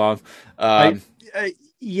that too long. I, Um,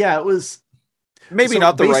 yeah, it was. Maybe So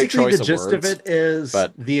not the right basically, the choice of gist of words, it is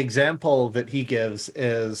but the example that he gives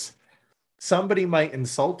is somebody might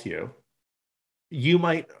insult you. You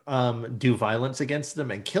might do violence against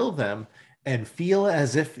them and kill them and feel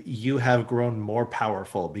as if you have grown more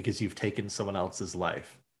powerful because you've taken someone else's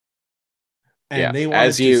life. yeah, And they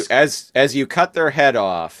wanted to as you cut their head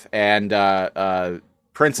off, and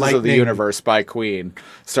Princess of the lightning Universe by Queen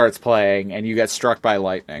starts playing, and you get struck by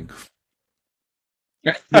lightning.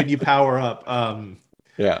 when you power up.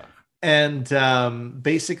 Yeah. And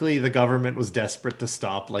basically, the government was desperate to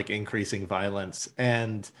stop like increasing violence,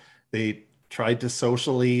 and they tried to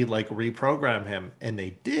socially like reprogram him, and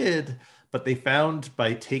they did. But they found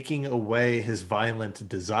by taking away his violent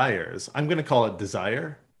desires, I'm going to call it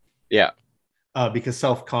desire, Yeah. because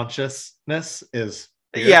self-consciousness is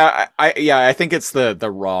weird. I think it's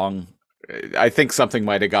the wrong. I think something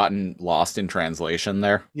might have gotten lost in translation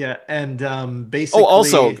there. Yeah, and Oh,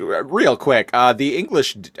 also, basically, real quick, the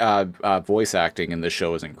English voice acting in this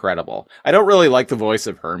show is incredible. I don't really like the voice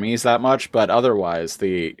of Hermes that much, but otherwise,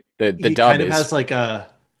 the he dub kind of is. has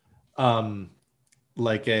um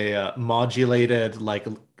like a modulated like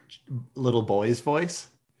little boy's voice.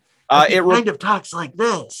 Like he It re- kind of talks like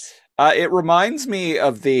this. it reminds me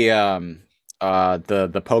of the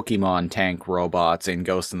Pokemon tank robots in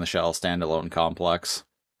Ghost in the Shell standalone complex.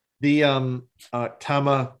 The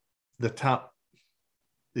Tama, the top,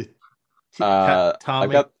 the I've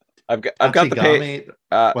Tami, got I've got the pay Tachigami,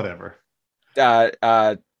 uh whatever. uh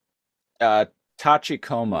uh uh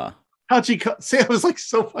Tachikoma. Tachiko. See, I was like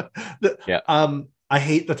so fun. Yeah. I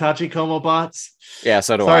hate the Tachikoma bots. Yeah,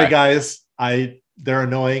 so do Sorry, I. guys. They're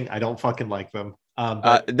annoying. I don't fucking like them.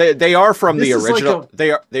 But They are from the this is like original.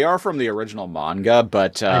 a. They are from the original manga,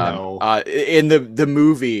 but I know. in the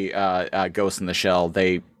movie Ghost in the Shell,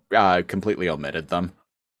 they completely omitted them.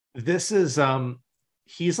 This is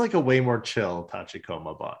he's like a way more chill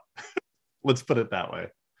Tachikoma bot. Let's put it that way.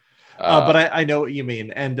 But I know what you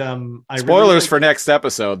mean, and I really Spoilers like for next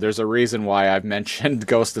episode. There's a reason why I've mentioned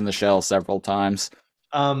Ghost in the Shell several times.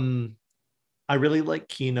 um I really like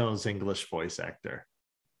Kino's English voice actor.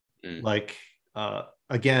 Mm. Like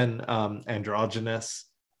again, androgynous.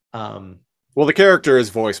 Well, the character is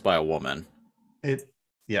voiced by a woman. It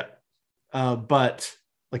yeah. But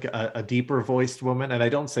like a deeper voiced woman, and I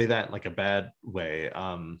don't say that in like a bad way.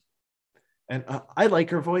 And I like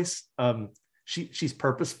her voice. She's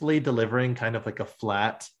purposefully delivering kind of like a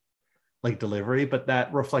flat like delivery, but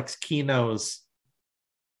that reflects Kino's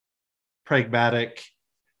pragmatic,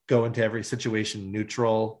 go into every situation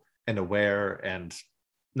neutral and aware and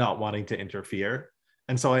not wanting to interfere.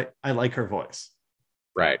 And so I like her voice.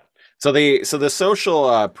 Right. So the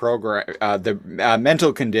social program, the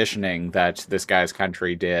mental conditioning that this guy's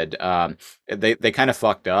country did, they kind of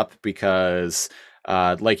fucked up because,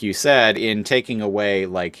 like you said, in taking away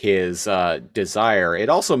like his desire, it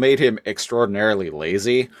also made him extraordinarily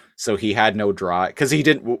lazy. So he had no drive because he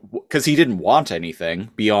didn't want anything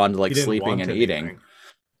beyond He like didn't sleeping want and eating. anything.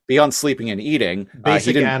 Beyond sleeping and eating, he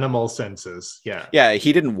Basic didn't. animal senses. Yeah. Yeah,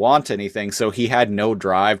 he didn't want anything, so he had no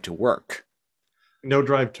drive to work. No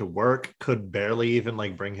drive to work, could barely even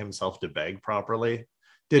like bring himself to beg properly.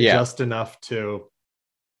 Did Yeah. just enough to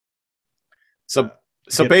So uh,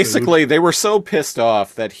 so get food. basically, they were so pissed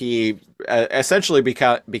off that he essentially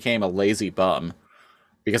became a lazy bum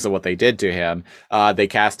because of what they did to him. They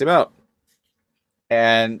cast him out,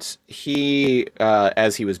 and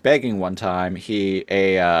as he was begging one time,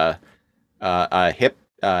 a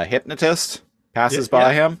hypnotist Yeah, passes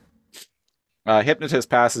by yeah. him. A hypnotist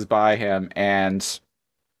passes by him and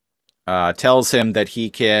tells him that he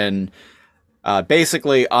can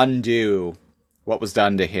basically undo what was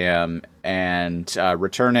done to him and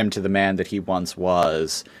return him to the man that he once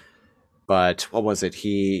was. But what was it?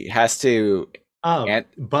 He has to and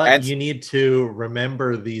But and you need to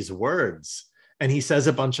remember these words. And he says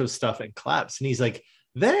a bunch of stuff and claps, and he's like,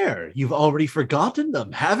 "There, you've already forgotten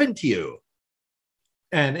them, haven't you?"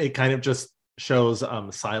 And it kind of just shows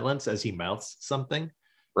silence as he mouths something to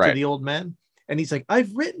right, the old man. And he's like,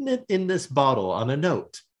 "I've written it in this bottle on a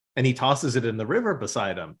note." And he tosses it in the river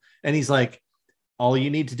beside him. And he's like, "All you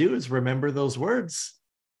need to do is remember those words,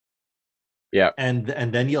 yeah, and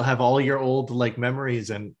then you'll have all your old like memories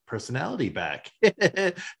and personality back."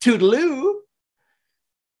 Toodaloo.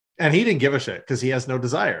 And he didn't give a shit because he has no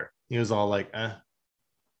desire. He was all like, eh.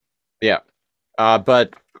 yeah.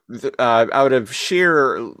 But out of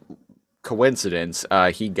sheer coincidence,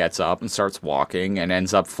 he gets up and starts walking and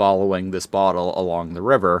ends up following this bottle along the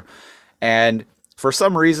river. And for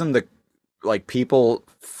some reason, the like people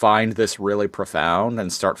find this really profound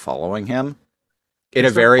and start following him in They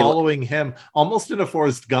a start very. following him almost in a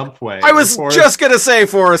Forrest Gump way. I Where was Forrest, just gonna say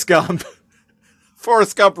Forrest Gump.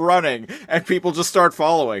 Forrest Gump running, and people just start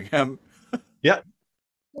following him. yeah,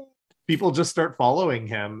 people just start following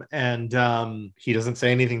him, and he doesn't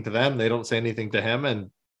say anything to them. They don't say anything to him,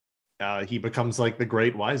 and he becomes like the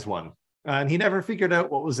great wise one. And he never figured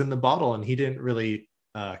out what was in the bottle, and he didn't really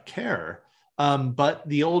care. But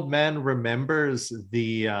the old man remembers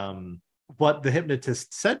the what the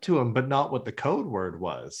hypnotist said to him, but not what the code word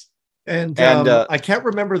was. And And I can't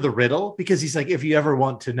remember the riddle because he's like, if you ever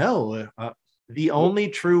want to know, the only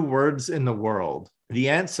true words in the world. The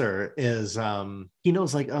answer is he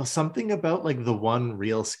knows like, oh, something about like the one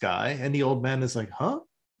real sky. And the old man is like, huh?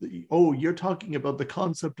 Oh, you're talking about the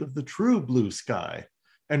concept of the true blue sky.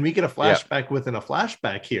 And we get a yeah, flashback within a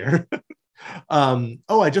flashback here.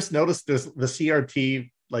 Oh, I just noticed this the CRT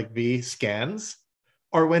like V scans,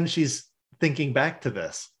 or when she's thinking back to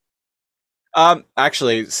this.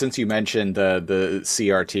 actually, since you mentioned the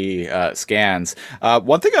CRT scans,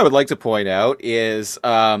 one thing I would like to point out is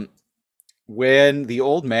when the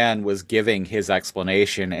old man was giving his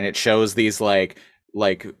explanation, and it shows these like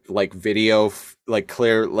video like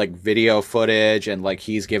clear like video footage, and like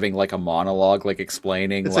he's giving like a monologue, like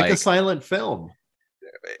explaining It's like a like silent film.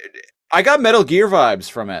 I got Metal Gear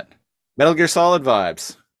vibes from it, Metal Gear Solid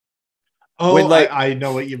vibes. When Oh, like I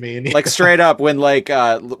know what you mean. like straight up when Liquid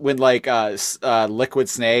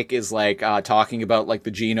Snake is like talking about like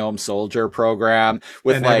the Genome Soldier program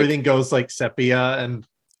with And like everything goes like sepia and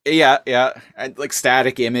yeah, and like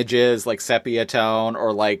static images like sepia tone,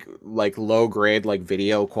 or like low grade like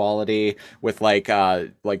video quality with like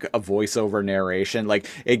a voiceover narration. Like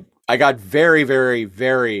it I got very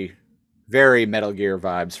Metal Gear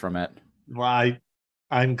vibes from it. well,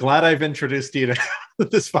 I'm glad I've introduced you to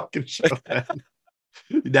this fucking show. Then.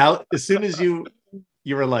 Now, as soon as you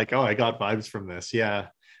were like, oh, I got vibes from this, yeah.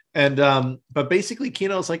 And but basically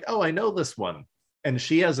Kino's like, oh, I know this one. And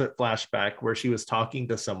she has a flashback where she was talking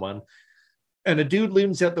to someone, and a dude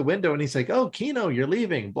looms out the window and he's like, oh, Kino, you're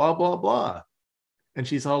leaving, blah, blah, blah. And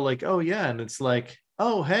she's all like, oh yeah. And it's like,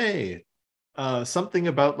 oh hey, something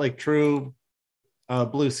about like true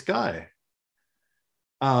blue sky.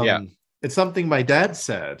 Yeah. It's something my dad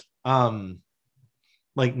said.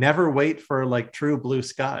 Like never wait for like true blue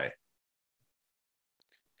sky.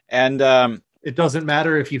 And It doesn't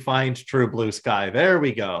matter if you find true blue sky. There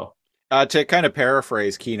we go. to kind of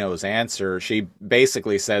paraphrase Kino's answer, she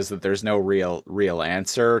basically says that there's no real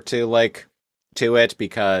answer to it,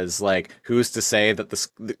 because like who's to say that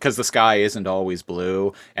because the sky isn't always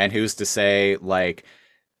blue, and who's to say like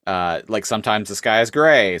Like sometimes the sky is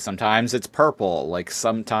gray, sometimes it's purple, like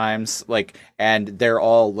sometimes like, and they're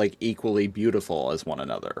all like equally beautiful as one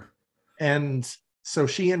another. And so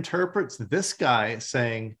she interprets this guy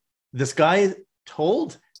saying, this guy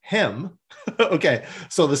told him, okay,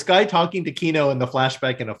 so this guy talking to Kino in the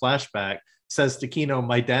flashback says to Kino,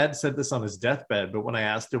 my dad said this on his deathbed, but when I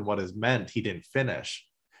asked him what it meant, he didn't finish.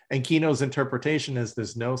 And Kino's interpretation is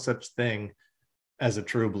there's no such thing as a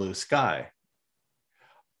true blue sky.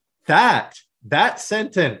 That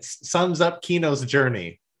sentence sums up Kino's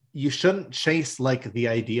journey. You shouldn't chase like the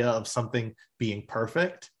idea of something being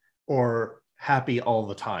perfect or happy all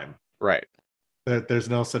the time. Right. There's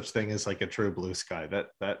no such thing as like a true blue sky.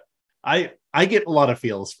 That I get a lot of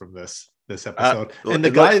feels from this episode. And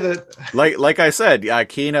the guy that like I said,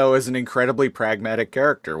 Kino is an incredibly pragmatic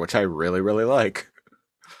character, which I really, really like.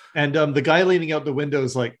 And the guy leaning out the window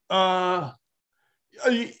is like, yeah,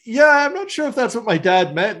 I'm not sure if that's what my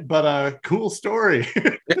dad meant, but cool story.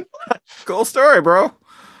 Cool story, bro.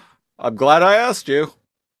 I'm glad I asked you.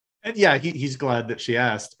 And yeah, he's glad that she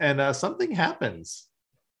asked. And something happens.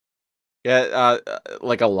 Yeah,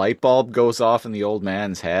 like a light bulb goes off in the old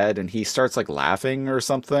man's head, and he starts like laughing or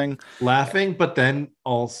something. Laughing, but then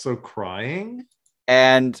also crying.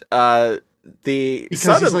 And because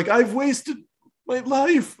he's like, I've wasted my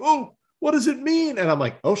life. Oh, what does it mean? And I'm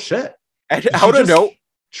like, oh shit. And out of no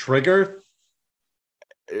trigger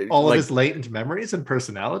all of his latent memories and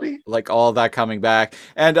personality, like all that coming back,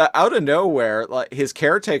 and out of nowhere, like his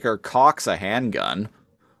caretaker cocks a handgun,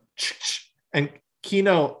 and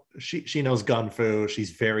Kino, she knows gun fu.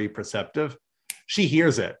 She's very perceptive. She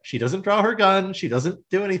hears it. She doesn't draw her gun. She doesn't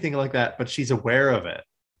do anything like that, but she's aware of it.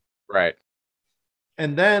 Right.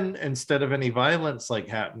 And then instead of any violence like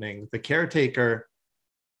happening, the caretaker,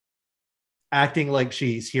 acting like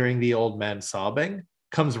she's hearing the old man sobbing,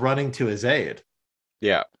 comes running to his aid.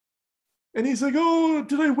 Yeah. And he's like, oh,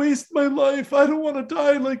 did I waste my life? I don't want to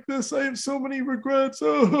die like this. I have so many regrets.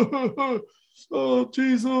 Oh,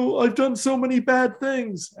 geez, I've done so many bad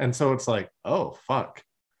things. And so it's like, oh, fuck.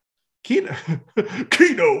 Kino,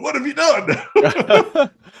 what have you done?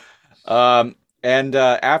 And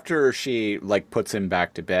after she like puts him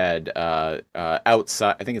back to bed,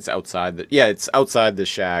 outside, I think it's outside it's outside the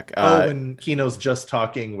shack. And Kino's just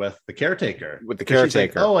talking with the caretaker.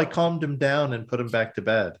 Like, oh, I calmed him down and put him back to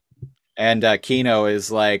bed. And Kino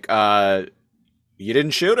is like, you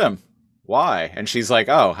didn't shoot him. Why? And she's like,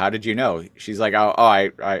 oh, how did you know? She's like,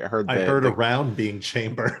 I heard. I heard a round being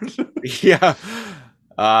chambered. Yeah.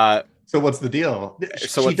 So what's the deal?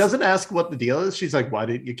 She doesn't ask what the deal is. She's like, why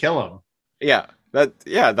didn't you kill him? Yeah,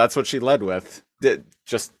 that's what she led with.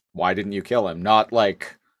 Just why didn't you kill him? Not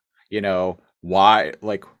like, why,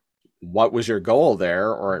 like, what was your goal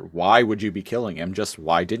there, or why would you be killing him? Just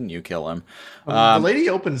why didn't you kill him? The lady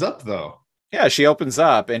opens up though. Yeah, she opens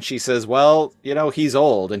up and she says, well, he's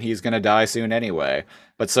old and he's going to die soon anyway.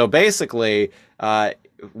 But so basically,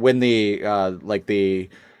 when the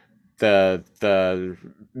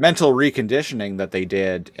mental reconditioning that they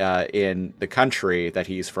did in the country that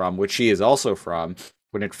he's from, which she is also from,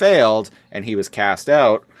 when it failed and he was cast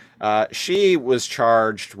out, she was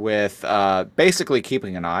charged with basically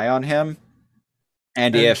keeping an eye on him.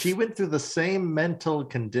 And if she went through the same mental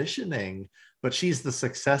conditioning, but she's the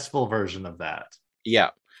successful version of that.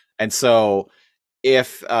 Yeah. And so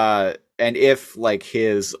if like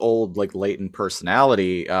his old like latent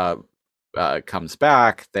personality comes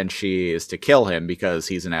back, then she is to kill him because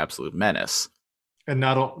he's an absolute menace. And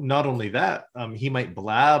not only that, he might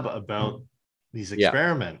blab about these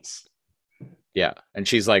experiments. Yeah. And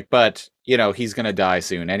she's like, but he's gonna die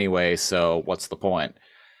soon anyway, so what's the point?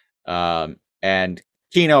 And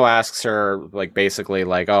Kino asks her like basically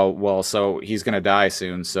like, oh well, so he's gonna die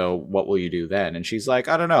soon, so what will you do then? And she's like,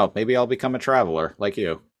 I don't know, maybe I'll become a traveler like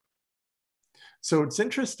you. So it's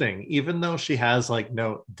interesting, even though she has like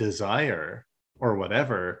no desire or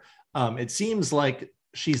whatever, it seems like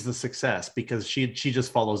she's the success because she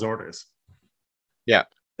just follows orders. Yeah.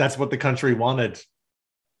 That's what the country wanted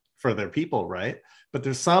for their people, right? But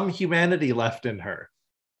there's some humanity left in her.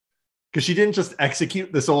 Because she didn't just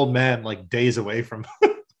execute this old man like days away from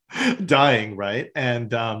dying, right?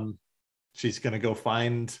 And she's going to go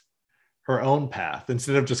find her own path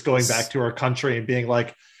instead of just going back to her country and being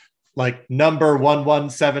like number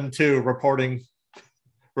 1172 reporting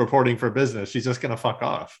for business. She's just going to fuck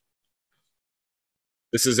off.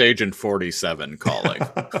 This is Agent 47 calling.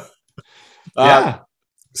 Yeah.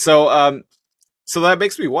 So that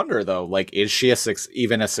makes me wonder though, like, is she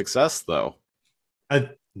even a success though?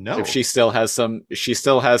 No. If she still has some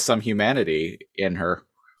humanity in her.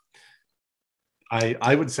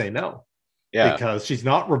 I would say no. Yeah. because she's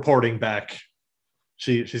not reporting back.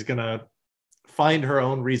 She's gonna find her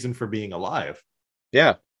own reason for being alive.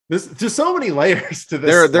 Yeah. There's so many layers to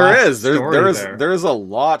There this there last is. story there. There is a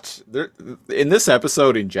lot there in this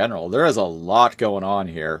episode in general. There is a lot going on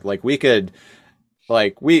here. Like we could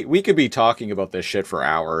be talking about this shit for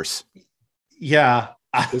hours. Yeah.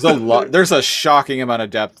 There's a lot. There's a shocking amount of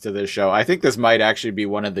depth to this show. I think this might actually be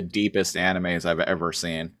one of the deepest animes I've ever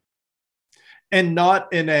seen. And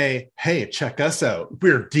not in a, hey, check us out.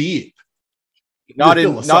 We're deep. Not We're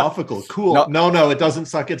in philosophical. Cool. not, No, it doesn't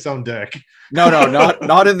suck its own dick. no,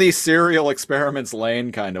 not in the serial experiments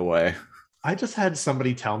lane kind of way. I just had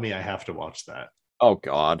somebody tell me I have to watch that. Oh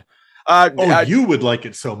God. You would like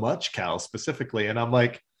it so much, Cal, specifically. And I'm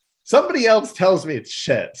like, somebody else tells me it's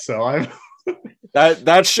shit. So I'm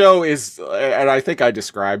that show is, and I think I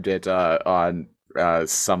described it on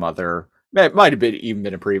some other. It might have been even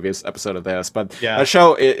been a previous episode of this, but yeah. that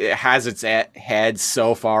show it has its head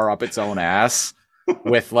so far up its own ass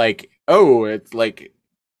with like, oh, it's like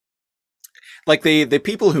the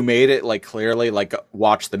people who made it like clearly like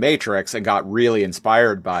watched The Matrix and got really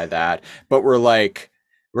inspired by that, but we're like,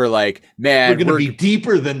 man, we're gonna be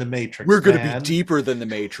deeper than The Matrix. We're gonna be deeper than The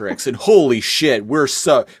Matrix, and holy shit, we're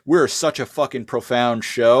such a fucking profound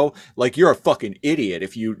show. Like, you're a fucking idiot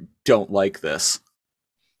if you don't like this.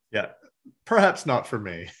 Yeah, perhaps not for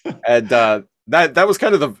me. And that was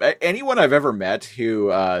kind of anyone I've ever met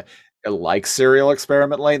who likes Serial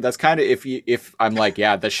Experiment Lane. That's kind of if I'm like,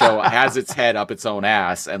 yeah, the show has its head up its own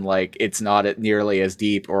ass, and like it's not nearly as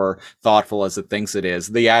deep or thoughtful as it thinks it is.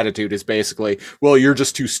 The attitude is basically, well, you're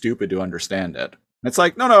just too stupid to understand it. It's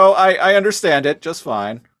like, no, I understand it just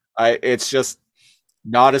fine. It's just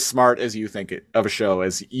not as smart as you think of a show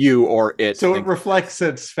as you or it. So it reflects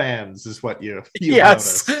its fans, is what you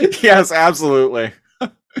yes, noticed. Yes, absolutely.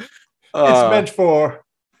 It's meant for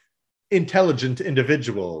intelligent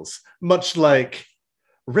individuals, much like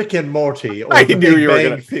Rick and Morty or The Big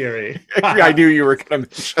Bang Theory. I knew you were going to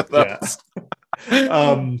mention those.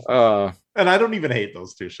 Yeah. And I don't even hate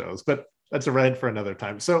those two shows, but that's a rant for another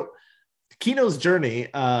time. So Kino's journey,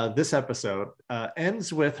 this episode,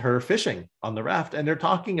 ends with her fishing on the raft, and they're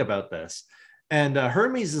talking about this. And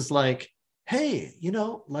Hermes is like, hey,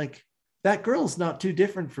 like that girl's not too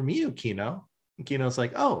different from you, Kino. And Kino's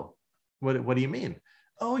like, oh, what do you mean?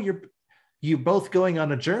 Oh, you're both going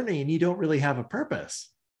on a journey and you don't really have a purpose.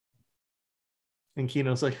 And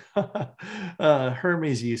Kino's like,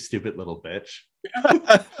 Hermes, you stupid little bitch.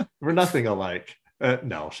 We're nothing alike.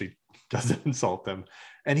 No, she doesn't insult them.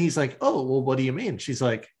 And he's like, oh, well, what do you mean? She's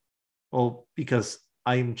like, well, because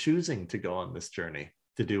I'm choosing to go on this journey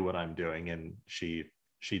to do what I'm doing. And she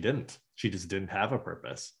didn't. She just didn't have a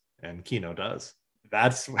purpose. And Kino does.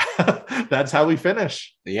 That's how we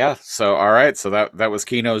finish. Yeah. So all right. So that was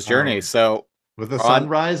Kino's journey. So with a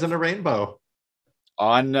sunrise and a rainbow.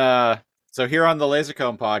 So here on the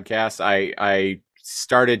Lasercomb podcast, I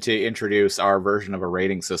started to introduce our version of a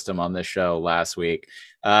rating system on this show last week.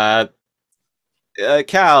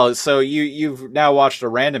 Cal, so you've now watched a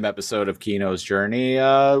random episode of Kino's journey.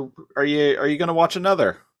 Are you going to watch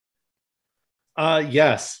another?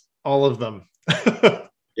 Yes, all of them.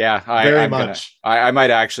 Yeah, very much. I might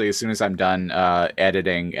actually, as soon as I'm done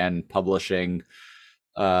editing and publishing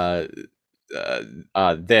this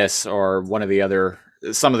or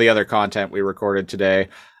some of the other content we recorded today,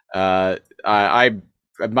 I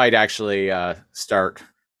might actually start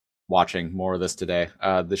watching more of this today.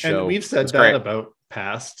 The show, and we've said that great about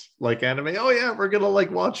past like anime. Oh yeah, we're gonna like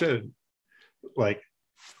watch it. Like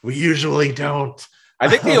we usually don't. I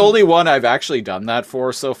think the only one I've actually done that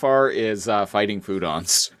for so far is Fighting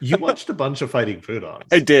Foodons. You watched a bunch of Fighting Foodons.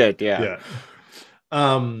 I did, yeah.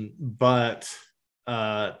 But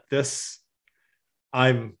this,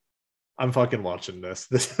 I'm fucking watching this.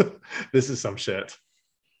 This is some shit.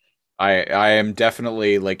 I am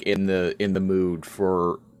definitely like in the mood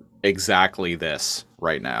for exactly this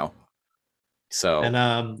right now. So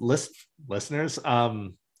and listeners,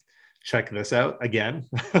 check this out again.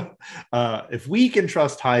 If we can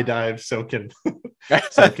trust High Dive, so can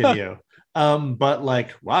you. But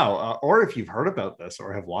like, wow, or if you've heard about this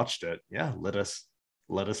or have watched it, yeah, let us know.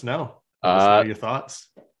 Let us know your thoughts.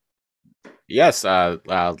 Yes,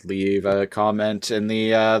 leave a comment in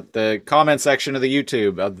the comment section of the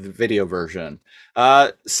YouTube of the video version.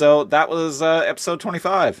 So that was episode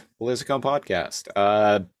 25, the Lasercomb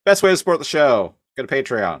podcast. Best way to support the show, go to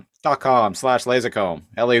patreon.com/lasercomb,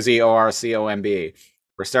 LAZORCOMB.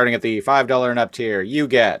 We're starting at the $5 and up tier. You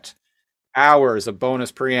get hours of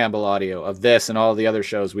bonus preamble audio of this and all the other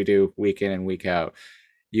shows we do week in and week out.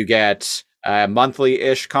 You get A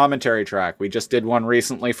monthly-ish commentary track. We just did one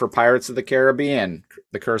recently for Pirates of the Caribbean,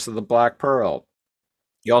 The Curse of the Black Pearl.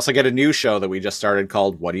 You also get a new show that we just started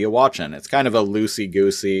called What Are You Watching? It's kind of a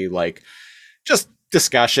loosey-goosey, like, just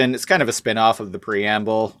discussion. It's kind of a spin-off of the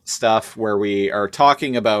preamble stuff where we are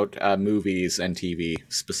talking about movies and TV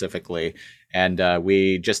specifically. And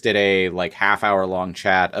we just did a like half-hour-long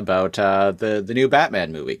chat about the new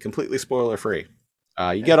Batman movie, completely spoiler-free.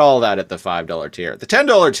 You get all that at the $5 tier. The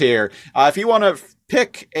 $10 tier, if you want to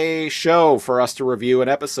pick a show for us to review an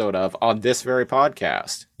episode of on this very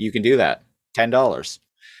podcast, you can do that. $10.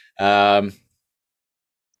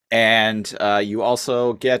 And you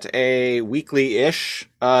also get a weekly-ish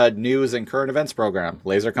news and current events program,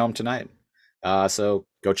 Lasercomb Tonight. So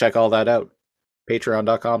go check all that out.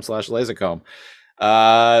 Patreon.com/Lasercomb.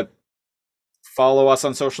 Follow us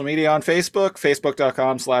on social media on Facebook,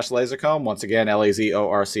 facebook.com/Lasercomb. Once again,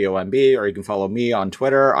 LAZORCOMB. Or you can follow me on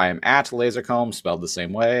Twitter. I am at Lasercomb, spelled the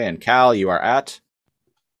same way. And Cal, you are at?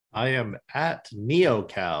 I am at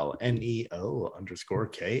NeoKal, NEO_KAL.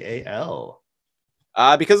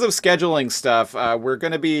 Because of scheduling stuff, we're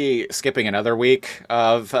going to be skipping another week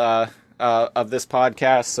of this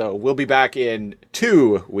podcast. So we'll be back in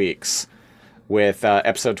 2 weeks with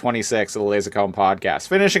episode 26 of the Lasercomb podcast,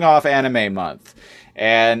 finishing off anime month,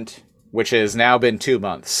 and which has now been 2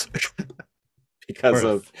 months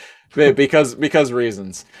because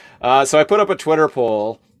reasons. So I put up a Twitter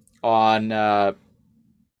poll on.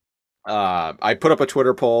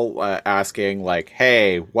 Asking like,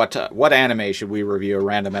 hey, what anime should we review a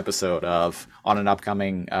random episode of on an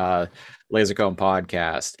upcoming Lasercomb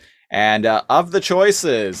podcast? And of the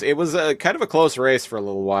choices, it was a kind of a close race for a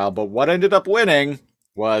little while, but what ended up winning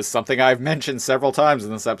was something I've mentioned several times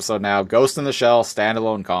in this episode now, Ghost in the Shell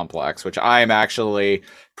Standalone Complex, which I am actually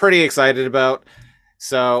pretty excited about.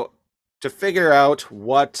 So to figure out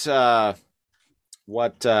what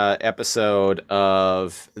episode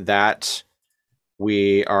of that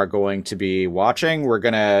we are going to be watching, we're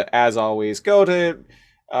going to, as always, go to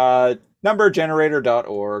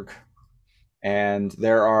numbergenerator.org. And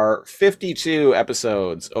there are 52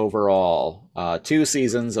 episodes overall, 2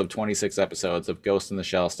 seasons of 26 episodes of Ghost in the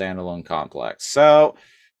Shell Standalone Complex. So,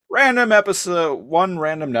 random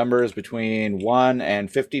numbers between 1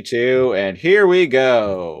 and 52, and here we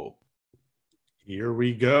go. Here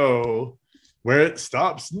we go. Where it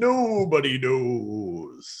stops, nobody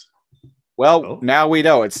knows. Well, now we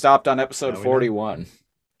know. It stopped on episode 41,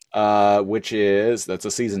 that's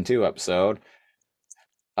a season 2 episode.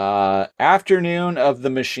 Afternoon of the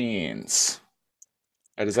Machines.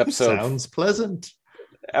 That is episode. Sounds pleasant.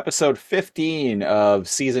 Episode 15 of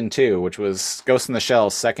season 2, which was Ghost in the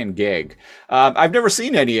Shell's second gig. I've never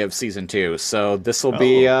seen any of season 2, so this will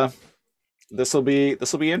be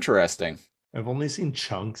interesting. I've only seen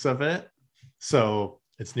chunks of it, so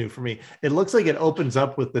it's new for me. It looks like it opens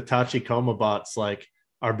up with the Tachikoma bots like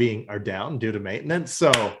are down due to maintenance.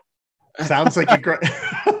 So sounds like a great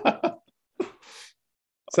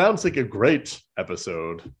sounds like a great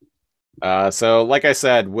episode. So like I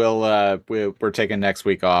said, we're taking next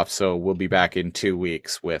week off, so we'll be back in 2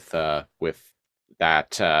 weeks with that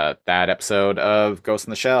episode of Ghost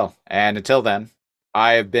in the Shell. And until then,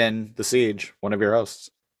 I have been The Siege, one of your hosts.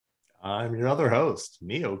 I'm your other host,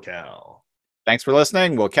 NeoKal. Thanks for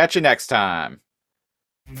listening. We'll catch you next time.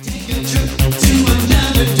 Take a trip to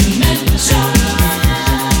another dimension.